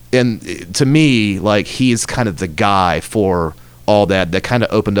 and to me, like, he is kind of the guy for all that kind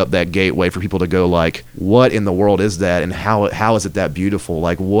of opened up that gateway for people to go like, what in the world is that, and how is it that beautiful?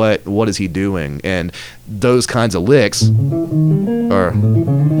 Like, what is he doing? And those kinds of licks are.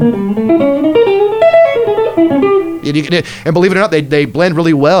 And believe it or not, they blend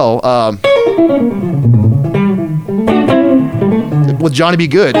really well with Johnny B.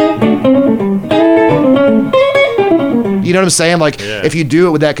 Good. You know what I'm saying? Like, if you do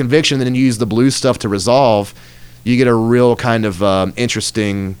it with that conviction and then use the blues stuff to resolve, you get a real kind of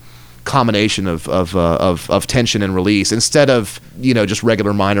interesting combination of tension and release, instead of, just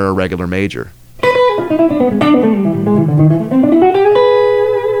regular minor or regular major.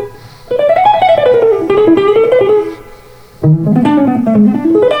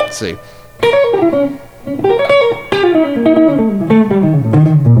 Let's see.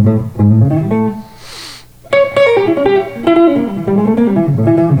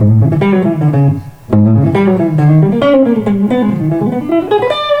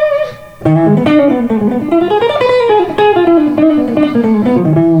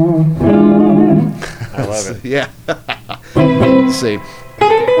 I love it. Yeah. Let's see.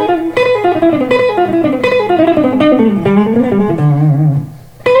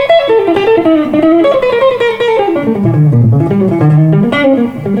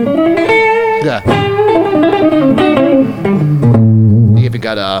 Yeah. You even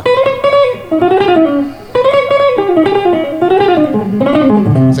got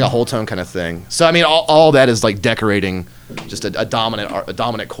it's like a whole tone kind of thing. So I mean, all that is like decorating just a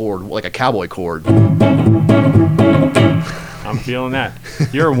dominant chord, like a cowboy chord. I'm feeling that.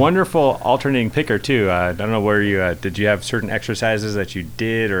 You're a wonderful alternating picker too. I don't know where you did. You have certain exercises that you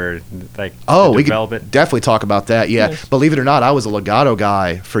did, or like we develop could it? definitely talk about that. Yeah, Nice. Believe it or not, I was a legato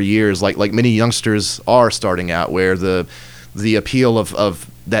guy for years, like many youngsters are starting out, where the appeal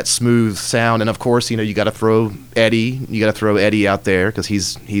of that smooth sound, and of course, you got to throw Eddie. You got to throw Eddie out there because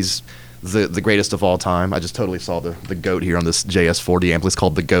he's the greatest of all time. I just totally saw the goat here on this JS40 amp. It's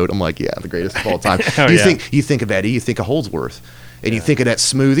called the goat. I'm like, yeah, the greatest of all time. You think of Eddie, you think of Holdsworth, and you think of that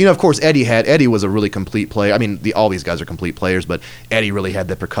smooth. Of course, Eddie was a really complete player. I mean, all these guys are complete players, but Eddie really had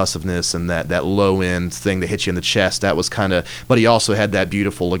that percussiveness and that low end thing that hits you in the chest. That was kind of, but he also had that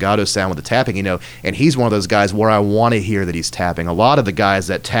beautiful legato sound with the tapping. And he's one of those guys where I want to hear that he's tapping. A lot of the guys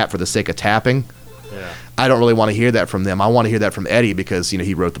that tap for the sake of tapping, I don't really want to hear that from them. I want to hear that from Eddie because,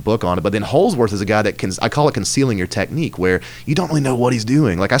 he wrote the book on it. But then Holdsworth is a guy that I call it concealing your technique, where you don't really know what he's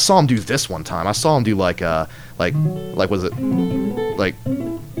doing. Like, I saw him do this one time. I saw him do like was it like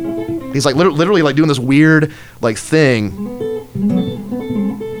He's like literally like doing this weird like thing.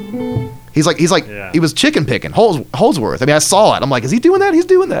 He's like he was chicken picking Holdsworth. I mean, I saw it. I'm like, is he doing that? He's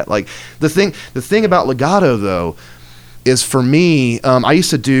doing that. Like the thing about legato though is for me, I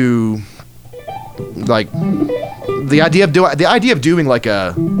used to do like the idea of doing like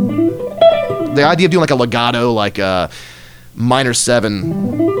a legato, like a minor 7,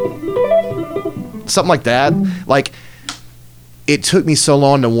 something like that. Like it took me so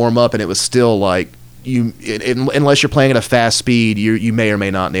long to warm up, and it was still like unless you're playing at a fast speed, you may or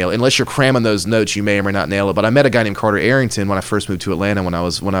may not nail it. Unless you're cramming those notes, you may or may not nail it. But I met a guy named Carter Arrington when I first moved to Atlanta when I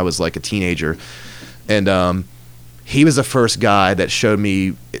was like a teenager, and he was the first guy that showed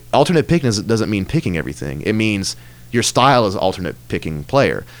me alternate picking doesn't mean picking everything. It means your style is alternate picking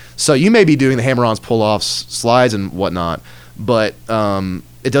player. So you may be doing the hammer-ons, pull-offs, slides, and whatnot, but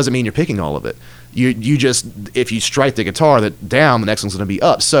it doesn't mean you're picking all of it. You just, if you strike the guitar down, the next one's going to be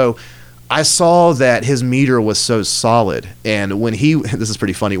up. So I saw that his meter was so solid, and when this is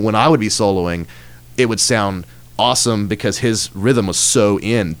pretty funny, when I would be soloing, it would sound awesome because his rhythm was so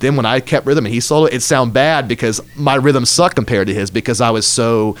in. Then when I kept rhythm and he soloed, it'd sound bad because my rhythm sucked compared to his, because I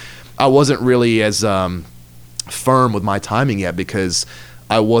wasn't really as firm with my timing yet, because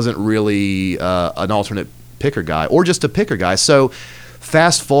I wasn't really an alternate picker guy or just a picker guy. So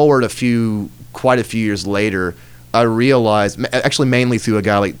fast forward quite a few years later, I realized, actually mainly through a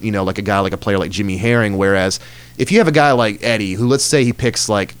guy like a player like Jimmy Herring, whereas if you have a guy like Eddie, who let's say he picks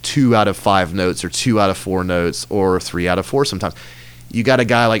like 2 out of 5 notes or 2 out of 4 notes or 3 out of 4 sometimes, you got a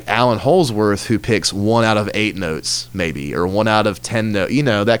guy like Alan Holdsworth who picks 1 out of 8 notes maybe, or 1 out of 10 notes,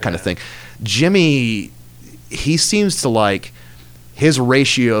 that kind of thing. Jimmy, he seems to like, his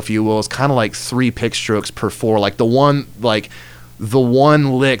ratio, if you will, is kind of like 3 pick strokes per 4. Like the one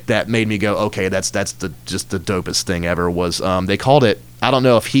lick that made me go, okay, that's just the dopest thing ever was they called it, I don't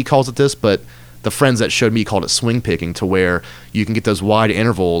know if he calls it this, but the friends that showed me called it swing picking, to where you can get those wide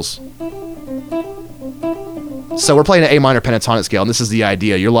intervals. So we're playing an A minor pentatonic scale, and this is the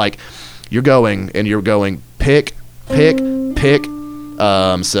idea. You're going pick, pick, pick.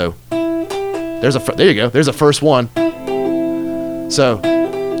 So there you go. There's a first one. So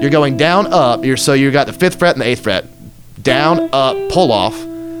you're going down, up. You got the 5th fret and the 8th fret. Down, up, pull off,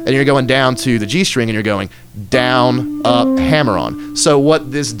 and you're going down to the G string, and you're going down, up, hammer on. So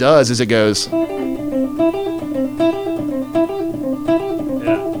what this does is it goes. Yeah.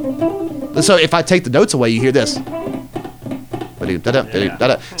 So if I take the notes away, you hear this.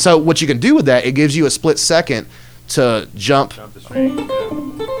 So what you can do with that, it gives you a split second to jump the string.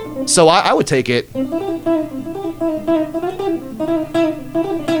 Yeah. So I would take it.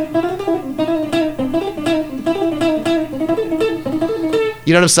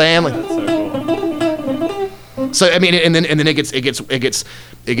 You know what I'm saying? Like, that's so cool. So I mean, and then it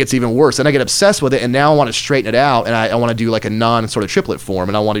gets even worse. And I get obsessed with it, and now I want to straighten it out, and I want to do like a non sort of triplet form,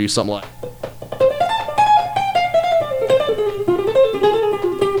 and I want to do something like.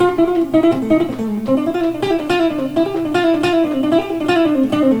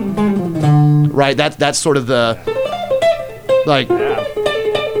 Right. That's sort of the like. Yeah.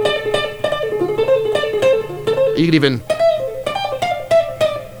 You could even.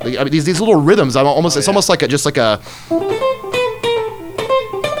 I mean, these little rhythms. It's almost like just like a.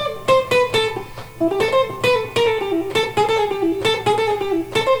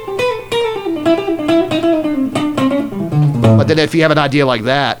 But then, if you have an idea like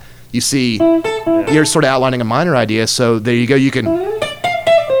that, you see, you're sort of outlining a minor idea. So there you go. You can.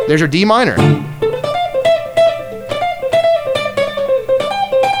 There's your D minor.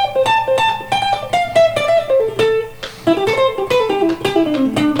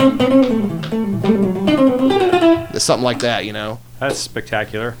 Something like that, That's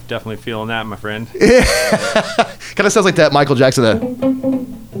spectacular. Definitely feeling that, my friend. Kind of sounds like that Michael Jackson.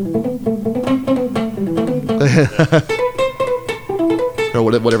 Or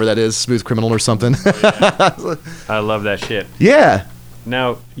whatever that is, Smooth Criminal or something. I love that shit. Yeah.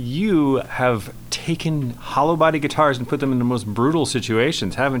 Now, you have taken hollow body guitars and put them in the most brutal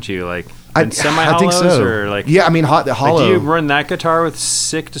situations, haven't you? Like semi-hollows, I think so. Or like, yeah, I mean, hollow. Like, do you run that guitar with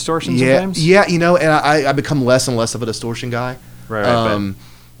sick distortion sometimes? Yeah, and I become less and less of a distortion guy. Right.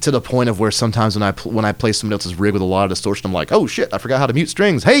 To the point of where sometimes when I play somebody else's rig with a lot of distortion, I'm like, oh shit, I forgot how to mute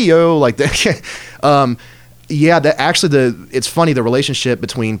strings. Hey yo, like that. Yeah, that actually it's funny. The relationship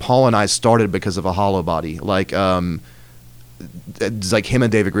between Paul and I started because of a hollow body. Like, it's like him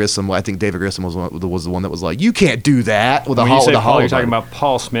and David Grissom. I think David Grissom was the one that was like, you can't do that with a hollow. When you say Paul, you're talking about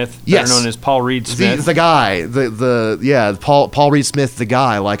Paul Smith, yes, better known as Paul Reed Smith. The guy, Paul Reed Smith, the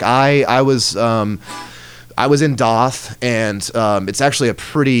guy. Like I I was in Doth, and it's actually a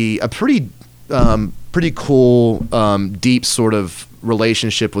pretty cool, deep sort of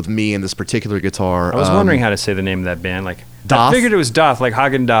relationship with me and this particular guitar. I was wondering how to say the name of that band. Like, Doth? I figured it was Doth, like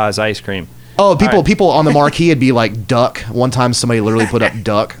Haagen-Dazs ice cream. Oh, All right. people on the marquee would be like Duck. One time somebody literally put up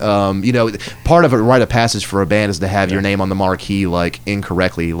Duck. Part of a rite of passage for a band is to have your name on the marquee like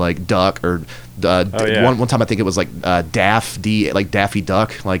incorrectly, like Duck or yeah. one time I think it was like like Daffy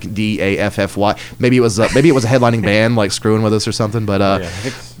Duck, like Daffy. Maybe it was a headlining band like screwing with us or something. But I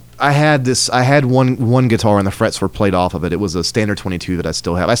think I had one guitar and the frets were played off of it. It was a standard 22 that I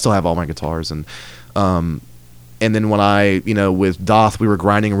still have. I still have all my guitars, and then when with Doth, we were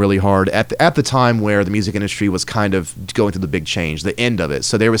grinding really hard at the time where the music industry was kind of going through the big change, the end of it.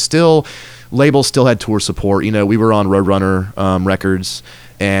 So there was still, labels still had tour support. We were on Roadrunner Records,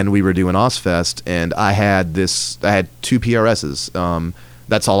 and we were doing Ozfest, and I had 2 PRSs.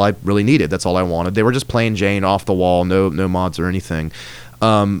 That's all I really needed. That's all I wanted. They were just plain Jane, off the wall, no mods or anything.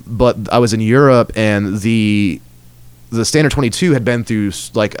 But I was in Europe, and the Standard 22 had been through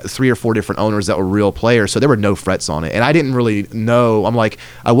like 3 or 4 different owners that were real players, so there were no frets on it. And I didn't really know.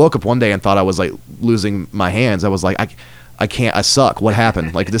 I woke up one day and thought I was like losing my hands. I was like, I can't, I suck. What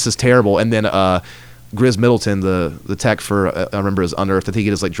happened? Like, this is terrible. And then Grizz Middleton, the tech for, I remember his Unearthed, I think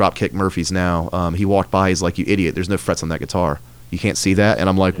it is like Dropkick Murphys now. He walked by, he's like, you idiot, there's no frets on that guitar. You can't see that? And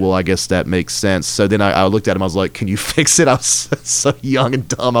I'm like, well, I guess that makes sense. So then I looked at him. I was like, can you fix it? I was so young and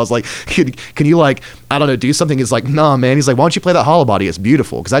dumb. I was like, can you like, I don't know, do something? He's like, nah, man. He's like, why don't you play that hollow body? It's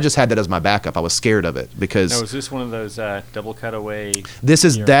beautiful. Because I just had that as my backup. I was scared of it because. Now, is this one of those double cutaway? This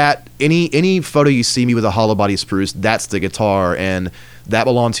is that. Any photo you see me with a hollow body spruce, that's the guitar. And that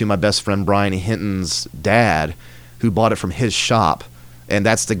belonged to my best friend Brian Hinton's dad, who bought it from his shop. And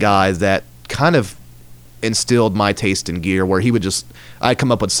that's the guy that kind of instilled my taste in gear, where I'd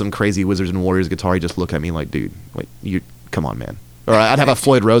come up with some crazy Wizards and Warriors guitar. He'd just look at me like, dude, wait, you come on, man. Or I'd have a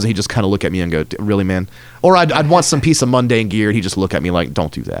Floyd Rose and he'd just kind of look at me and go, really, man? Or I'd want some piece of mundane gear and he'd just look at me like,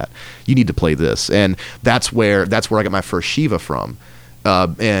 don't do that. You need to play this. And that's where I got my first Shiva from.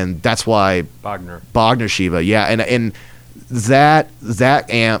 And that's why Bogner Shiva. Yeah. And that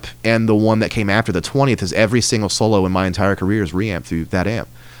amp and the one that came after, the 20th, is every single solo in my entire career is reamped through that amp.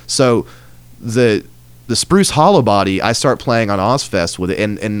 So the Spruce hollow body, I start playing on Ozfest with it,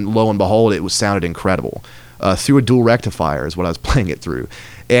 and lo and behold, it sounded incredible. Through a dual rectifier is what I was playing it through,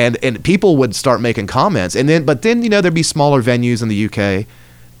 and people would start making comments, but then there'd be smaller venues in the UK,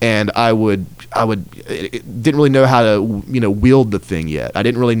 and I didn't really know how to wield the thing yet. I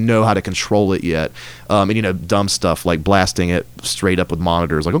didn't really know how to control it yet, and dumb stuff like blasting it straight up with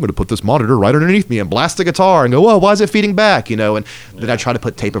monitors. Like, I'm going to put this monitor right underneath me and blast the guitar and go, whoa, why is it feeding back? And then I try to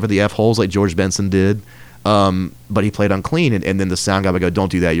put tape over the F holes like George Benson did. But he played on clean, and then the sound guy would go,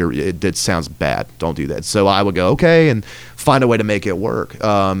 don't do that, it sounds bad, don't do that. So I would go, okay, and find a way to make it work.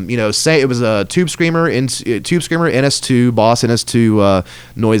 Say it was a Tube Screamer NS2, Boss NS2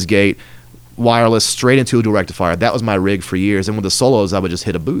 noise gate, wireless, straight into a dual rectifier. That was my rig for years, and with the solos I would just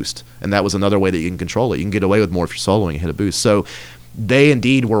hit a boost, and that was another way that you can control it. You can get away with more if you're soloing and hit a boost. So they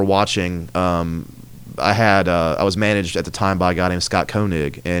indeed were watching. I was managed at the time by a guy named Scott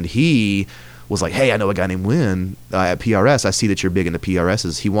Koenig, and he was like, hey, I know a guy named Win at PRS. I see that you're big into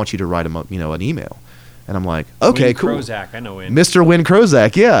PRSs. He wants you to write him up, an email. And I'm like, okay, Win cool. Krozak, I know Win. Mr. Win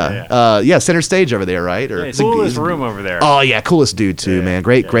Krozak, yeah. Center stage over there, right? It's the coolest room over there. Oh, yeah, coolest dude, too, man.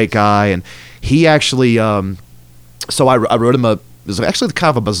 Great guy. And he actually, so I wrote him it was actually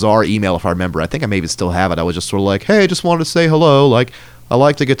kind of a bizarre email, if I remember. I think I maybe still have it. I was just sort of like, hey, just wanted to say hello. Like, I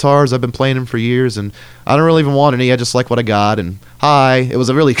like the guitars. I've been playing them for years, and I don't really even want any. I just like what I got. And hi. It was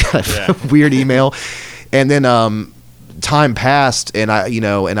a really kind of weird email. And then time passed, and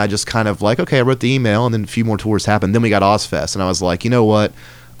I just kind of like, okay, I wrote the email, and then a few more tours happened. Then we got Ozfest, and I was like, you know what?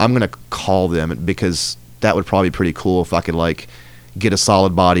 I'm gonna call them, because that would probably be pretty cool if I could like get a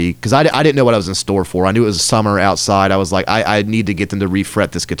solid body, because I didn't know what I was in store for. I knew it was summer outside. I was like, I need to get them to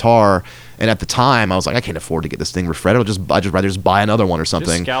refret this guitar. And at the time, I was like, I can't afford to get this thing refretted. I'd just rather just buy another one or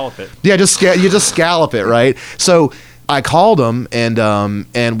something. Just scallop it. Yeah, you just scallop it, right? So I called him,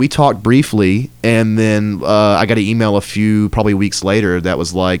 and we talked briefly, and then I got an email a few probably weeks later that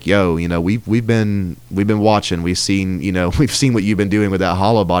was like, yo, we've been watching. We've seen what you've been doing with that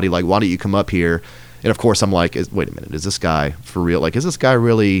hollow body. Like, why don't you come up here? And of course, I'm like, wait a minute, is this guy for real? Like, is this guy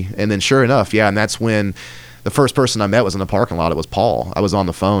really? And then sure enough, yeah, and that's when the first person I met was in the parking lot. It was Paul. I was on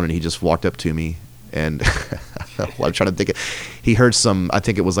the phone, and he just walked up to me, and I'm trying to think. He heard some. I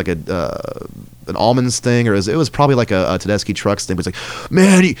think it was like an Almonds thing, or it was probably like a Tedeschi Trucks thing. But he's like,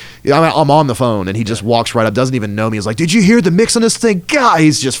 man, I'm on the phone, and he just walks right up, doesn't even know me. He's like, did you hear the mix on this thing? God,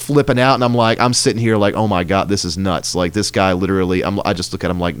 he's just flipping out, and I'm sitting here like, oh my God, this is nuts. Like this guy literally. I just look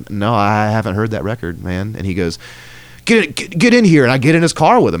at him like, no, I haven't heard that record, man. And he goes, Get in here. And I get in his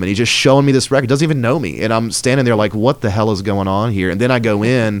car with him, and he's just showing me this record, doesn't even know me, and I'm standing there like, what the hell is going on here? And then I go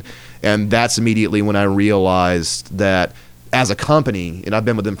in, and that's immediately when I realized that as a company, and I've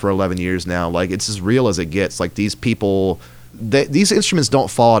been with them for 11 years now, like it's as real as it gets. Like these people, these instruments don't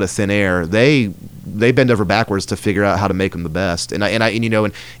fall out of thin air. They bend over backwards to figure out how to make them the best. And you know,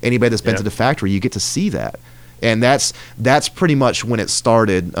 and anybody that's been to the factory, you get to see that. And that's pretty much when it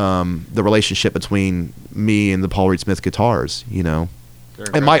started, the relationship between me and the Paul Reed Smith guitars, you know.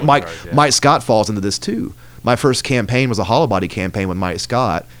 And Mike Scott falls into this too. My first campaign was a hollow body campaign with Mike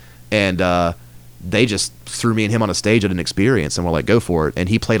Scott, and they just threw me and him on a stage at an experience, and were like, go for it. And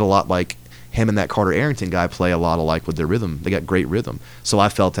he played a lot like him and that Carter Arrington guy play a lot alike with their rhythm. They got great rhythm. So I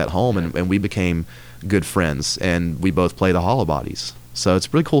felt at home, and we became good friends, and we both play the hollow bodies. So it's a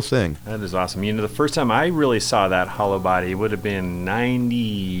really cool thing. That is awesome. You know, the first time I really saw that hollow body would have been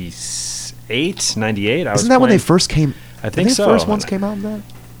 98. Isn't that when they first came? I think so. The first ones came out of that?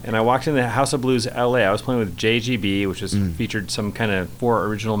 And I walked in the House of Blues LA. I was playing with JGB, which was featured some kind of 4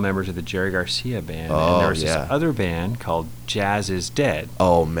 original members of the Jerry Garcia band. Oh, and there was this other band called Jazz is Dead.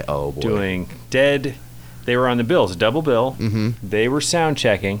 Oh boy. Doing Dead. They were on the bills, a double bill. Mm-hmm. They were sound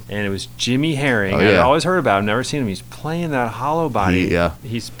checking, and it was Jimmy Herring. I'd always heard about him, never seen him. He's playing that hollow body.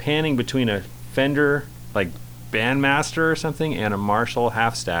 He's panning between a Fender, like, Bandmaster or something, and a Marshall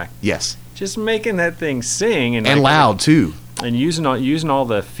half stack. Yes. Just making that thing sing. And like, loud, too. And using all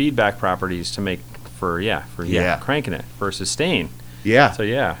the feedback properties to make for cranking it, for sustain. Yeah. So,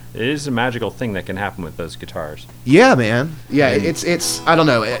 it is a magical thing that can happen with those guitars. Yeah, man. Yeah, it's I don't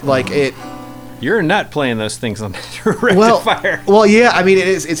know, You're a nut playing those things on the rectifier. Well, yeah. I mean,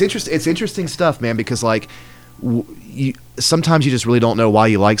 it's interesting. It's interesting stuff, man. Because like, sometimes you just really don't know why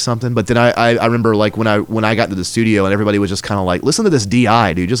you like something. But then I remember like when I got into the studio and everybody was just kind of like, listen to this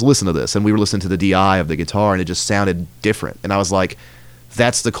DI, dude. Just listen to this. And we were listening to the DI of the guitar, and it just sounded different. And I was like,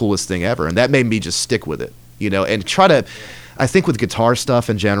 that's the coolest thing ever. And that made me just stick with it, you know. And try to, I think with guitar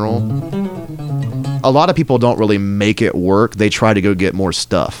stuff in general, a lot of people don't really make it work. They try to go get more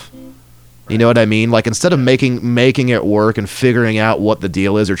stuff. You know what I mean? Like instead of making it work and figuring out what the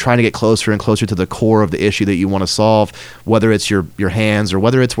deal is, or trying to get closer and closer to the core of the issue that you want to solve, whether it's your hands or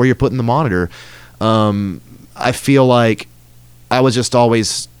whether it's where you're putting the monitor, I feel like I just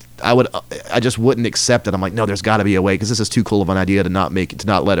wouldn't accept it. I'm like, no, there's got to be a way, because this is too cool of an idea to not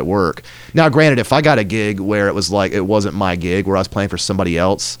let it work. Now, granted, if I got a gig where it was like it wasn't my gig, where I was playing for somebody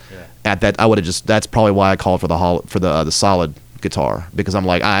else, at that I would have just. That's probably why I called for the solid guitar, because I'm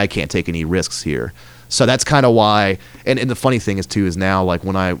like, I can't take any risks here. So that's kind of why. And the funny thing is too, is now like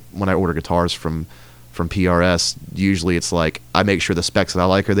when I order guitars from PRS, usually it's like I make sure the specs that I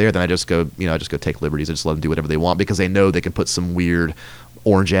like are there, then I just go take liberties. I just let them do whatever they want, because they know they can put some weird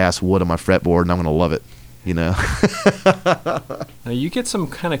orange ass wood on my fretboard and I'm gonna love it, you know. Now you get some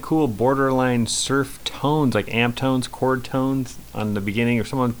kind of cool borderline surf tones, like amp tones, chord tones on the beginning, or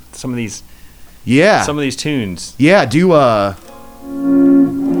some of these tunes. Yeah, do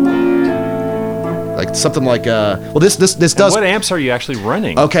like something like this does. What amps are you actually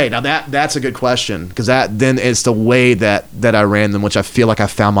running? Okay, now that's a good question, because then it's the way that I ran them, which I feel like I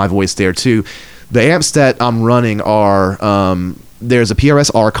found my voice there too. The amps that I'm running are there's a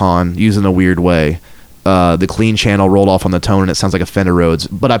PRS Archon used in a weird way. The clean channel rolled off on the tone, and it sounds like a Fender Rhodes.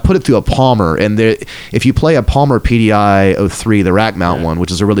 But I put it through a Palmer, and if you play a Palmer PDI 03, the rack mount one,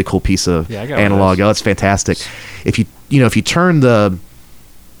 which is a really cool piece of analog, it's fantastic. If you turn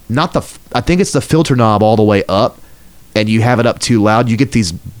I think it's the filter knob all the way up, and you have it up too loud, you get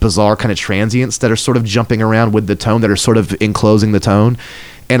these bizarre kind of transients that are sort of jumping around with the tone, that are sort of enclosing the tone.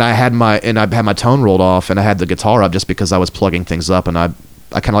 And I had my tone rolled off, and I had the guitar up just because I was plugging things up, and I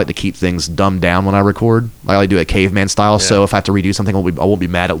kind of like to keep things dumbed down when I record. I like to do it caveman style, so if I have to redo something, I won't be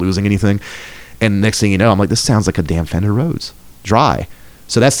mad at losing anything. And next thing you know, I'm like, this sounds like a damn Fender Rhodes, dry.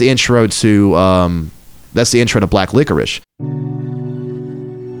 So that's the intro to Black Licorice.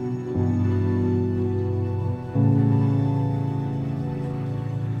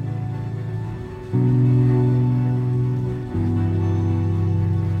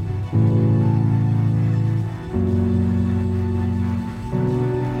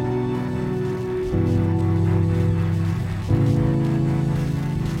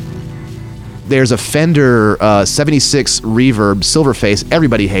 there's a Fender 76 Reverb Silverface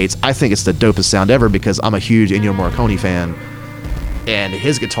everybody hates. I think it's the dopest sound ever because I'm a huge Ennio Morricone fan, and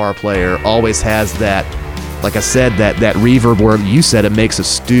his guitar player always has that, like I said, that reverb where you said it makes a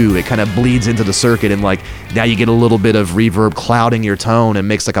stew. It kind of bleeds into the circuit, and like now you get a little bit of reverb clouding your tone and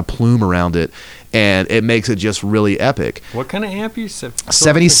makes like a plume around it, and it makes it just really epic. What kind of amp you said?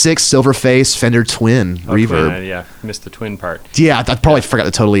 76 Silverface Fender Twin Reverb. Twin, yeah, missed the twin part. Yeah, I probably forgot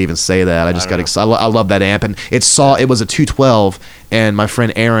to totally even say that. I just got excited. I love that amp, and it was a 212, and my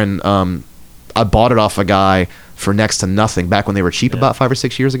friend Aaron, I bought it off a guy for next to nothing back when they were cheap about 5 or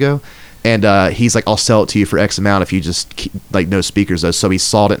 6 years ago. And he's like, I'll sell it to you for X amount if you just keep, like, no speakers though. So he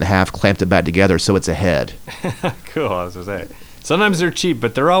sawed it in half, clamped it back together, so it's a head. Cool. I was gonna say, sometimes they're cheap,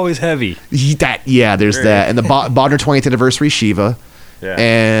 but they're always heavy. There's that, and the Bodner 20th anniversary Shiva. Yeah.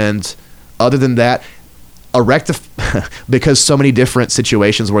 And other than that, because so many different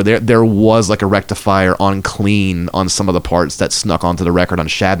situations where there was like a rectifier on clean on some of the parts that snuck onto the record on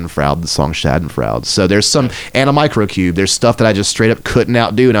Schadenfreude, the song Schadenfreude. So there's some, and a microcube. There's stuff that I just straight up couldn't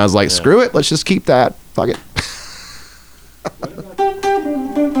outdo, and I was like, screw it, let's just keep that. Fuck it.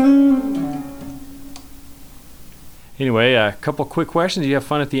 Anyway, a couple quick questions. You have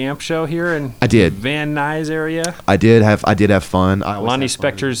fun at the amp show here in I did. Van Nuys area? I did have fun. Lonnie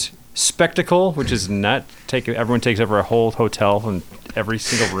Spector's Spectacle, which is nut. Everyone takes over a whole hotel, and every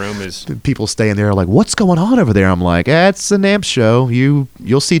single room is... People stay in there like, what's going on over there? I'm like, it's an amp show.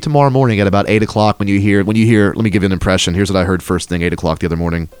 You'll see tomorrow morning at about 8 o'clock when you hear, let me give you an impression. Here's what I heard first thing, 8 o'clock the other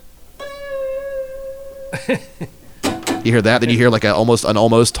morning. You hear that? Then you hear like an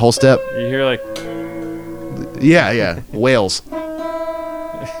almost whole step. You hear like... Yeah. Whales.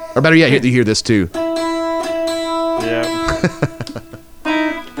 Or better yet, you hear this too. Yeah.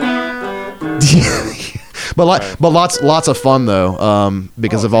 But lots of fun though,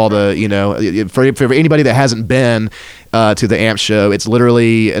 because of all the, for anybody that hasn't been to the amp show, it's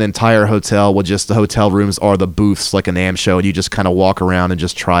literally an entire hotel with just the hotel rooms are the booths like an amp show, and you just kind of walk around and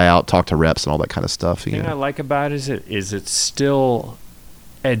just try out, talk to reps and all that kind of stuff. The thing I like about it is it's still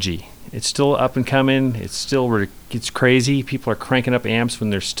edgy. It's still up and coming. It's crazy. People are cranking up amps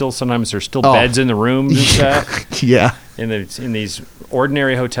when sometimes there's still beds in the rooms and stuff. Yeah. In these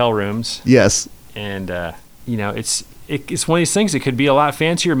ordinary hotel rooms. Yes. And it's one of these things that could be a lot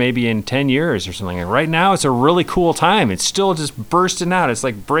fancier maybe in 10 years or something. And right now it's a really cool time. It's still just bursting out. It's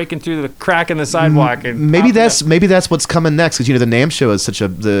like breaking through the crack in the sidewalk. And maybe that's what's coming next, because the NAMM show is such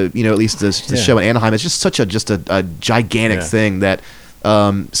at least the show in Anaheim, it's just such a gigantic thing that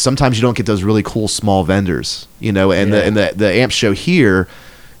sometimes you don't get those really cool small vendors, and the amp show here,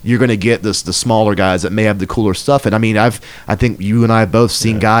 you're going to get the smaller guys that may have the cooler stuff. And I mean, I think you and I have both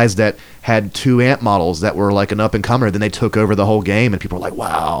seen guys that had 2 amp models that were like an up and comer, then they took over the whole game, and people are like,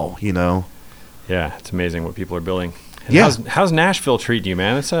 wow, Yeah, it's amazing what people are building. And yeah. How's Nashville treating you,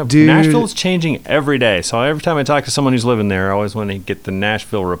 man? Nashville's changing every day. So every time I talk to someone who's living there, I always want to get the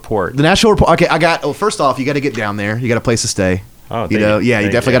Nashville report. The Nashville report. Okay, first off, you got to get down there. You got a place to stay. Oh, you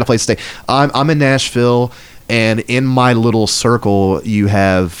definitely got a place to stay. I'm in Nashville, and in my little circle, you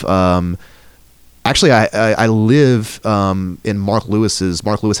have. Actually, I live in Mark Lewis's.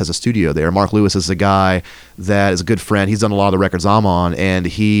 Mark Lewis has a studio there. Mark Lewis is a guy that is a good friend. He's done a lot of the records I'm on, and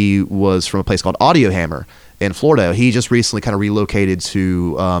he was from a place called Audio Hammer in Florida. He just recently kind of relocated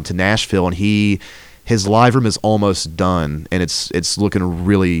to Nashville, and his live room is almost done, and it's looking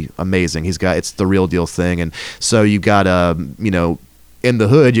really amazing. It's the real deal thing, and so you got in the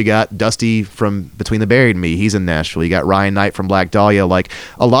hood, you got Dusty from Between the Buried and Me. He's in Nashville. You got Ryan Knight from Black Dahlia. Like,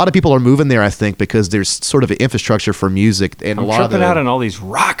 a lot of people are moving there, I think, because there's sort of an infrastructure for music. And I'm tripping out on all these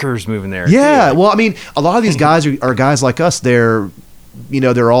rockers moving there. Yeah, too. Well, I mean, a lot of these guys are guys like us. They're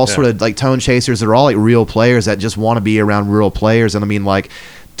all sort of like tone chasers. They're all like real players that just want to be around real players. And I mean, like,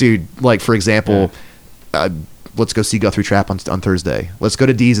 dude, like, for example, let's go see Guthrie Trapp on Thursday. Let's go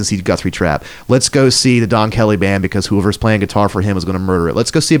to D's and see Guthrie Trapp. Let's go see the Don Kelly Band because whoever's playing guitar for him is going to murder it.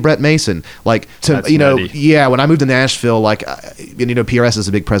 Let's go see Brett Mason. Like, when I moved to Nashville, like, PRS is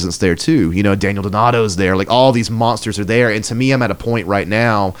a big presence there too. Daniel Donato's there. Like, all these monsters are there. And to me, I'm at a point right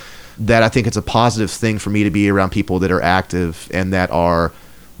now that I think it's a positive thing for me to be around people that are active and that are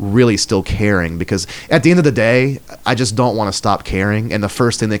really still caring, because at the end of the day, I just don't want to stop caring, and the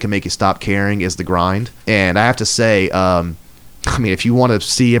first thing that can make you stop caring is the grind. And I have to say, if you want to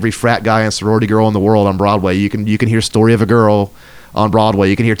see every frat guy and sorority girl in the world on Broadway, you can hear Story of a Girl on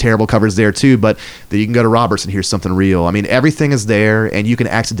Broadway. You can hear terrible covers there too, but then you can go to Roberts and hear something real. I mean, everything is there, and you can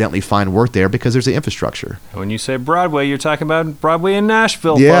accidentally find work there because there's the infrastructure. When you say Broadway, you're talking about Broadway in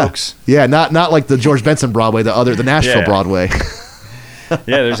Nashville, folks. Yeah, not like the George Benson Broadway, the Nashville Broadway.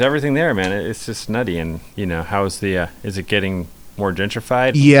 Yeah, there's everything there, man. It's just nutty. And how's the? Is it getting more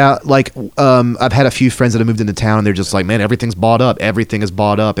gentrified? Yeah, like I've had a few friends that have moved into town, and they're just like, man, everything's bought up. Everything is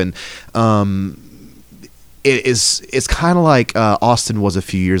bought up, and it's kind of like Austin was a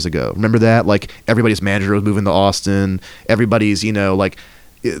few years ago. Remember that? Like everybody's manager was moving to Austin. Everybody's like.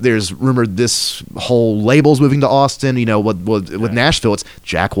 There's rumored this whole label's moving to Austin. With Nashville, it's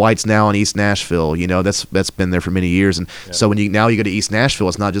Jack White's now in East Nashville. That's been there for many years. And so when you go to East Nashville,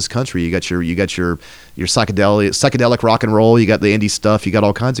 it's not just country. You got your psychedelic rock and roll. You got the indie stuff. You got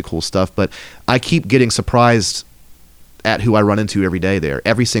all kinds of cool stuff. But I keep getting surprised at who I run into every day there,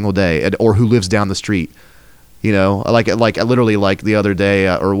 every single day, or who lives down the street. Like literally like the other day,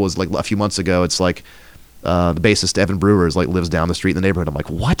 or was like a few months ago. It's like. The bassist Evan Brewer lives down the street in the neighborhood. I'm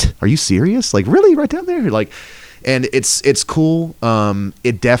like, what? Are you serious? Like, really, right down there? Like, and it's cool.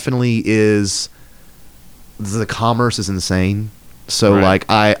 It definitely is. The commerce is insane. So right.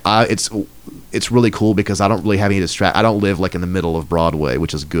 like it's really cool because I don't really have any I don't live like in the middle of Broadway,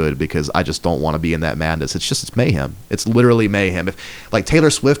 which is good because I just don't want to be in that madness. It's mayhem. It's literally mayhem. If like Taylor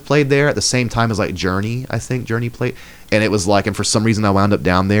Swift played there at the same time as like Journey, I think Journey played, and it was like, and for some reason I wound up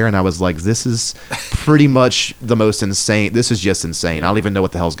down there, and I was like, this is pretty much the most insane. This is just insane. I don't even know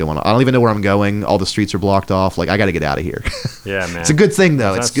what the hell's going on. I don't even know where I'm going. All the streets are blocked off. Like I got to get out of here. Yeah, man. It's a good thing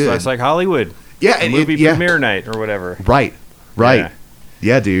though. It's good. It's like Hollywood. Yeah, and movie premiere night or whatever. Right.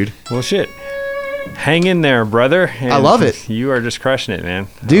 Yeah, dude. Well, shit. Hang in there, brother. I love it. You are just crushing it, man.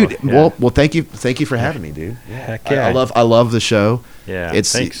 Dude, yeah. well, thank you for having me, dude. Heck yeah. I love the show. Yeah,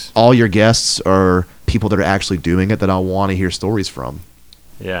 thanks. All your guests are people that are actually doing it that I want to hear stories from.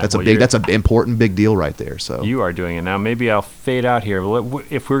 Yeah, that's an important big deal right there. So you are doing it now. Maybe I'll fade out here.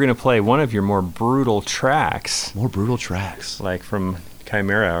 If we're gonna play one of your more brutal tracks, like from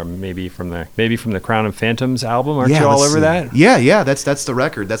Chimera, or maybe from the Crown and Phantoms album. Aren't you all over that? Yeah. That's the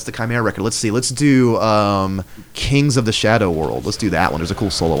record. That's the Chimera record. Let's see. Let's do Kings of the Shadow World. Let's do that one. There's a cool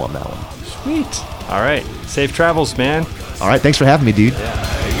solo on that one. Sweet. All right. Safe travels, man. All right. Thanks for having me, dude. Kings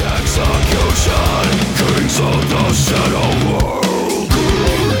of the Shadow World.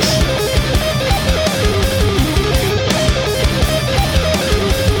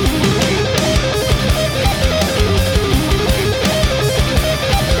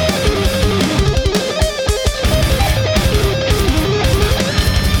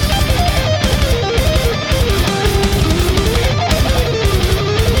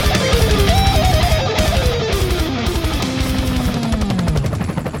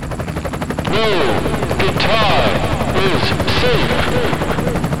 The time is safe.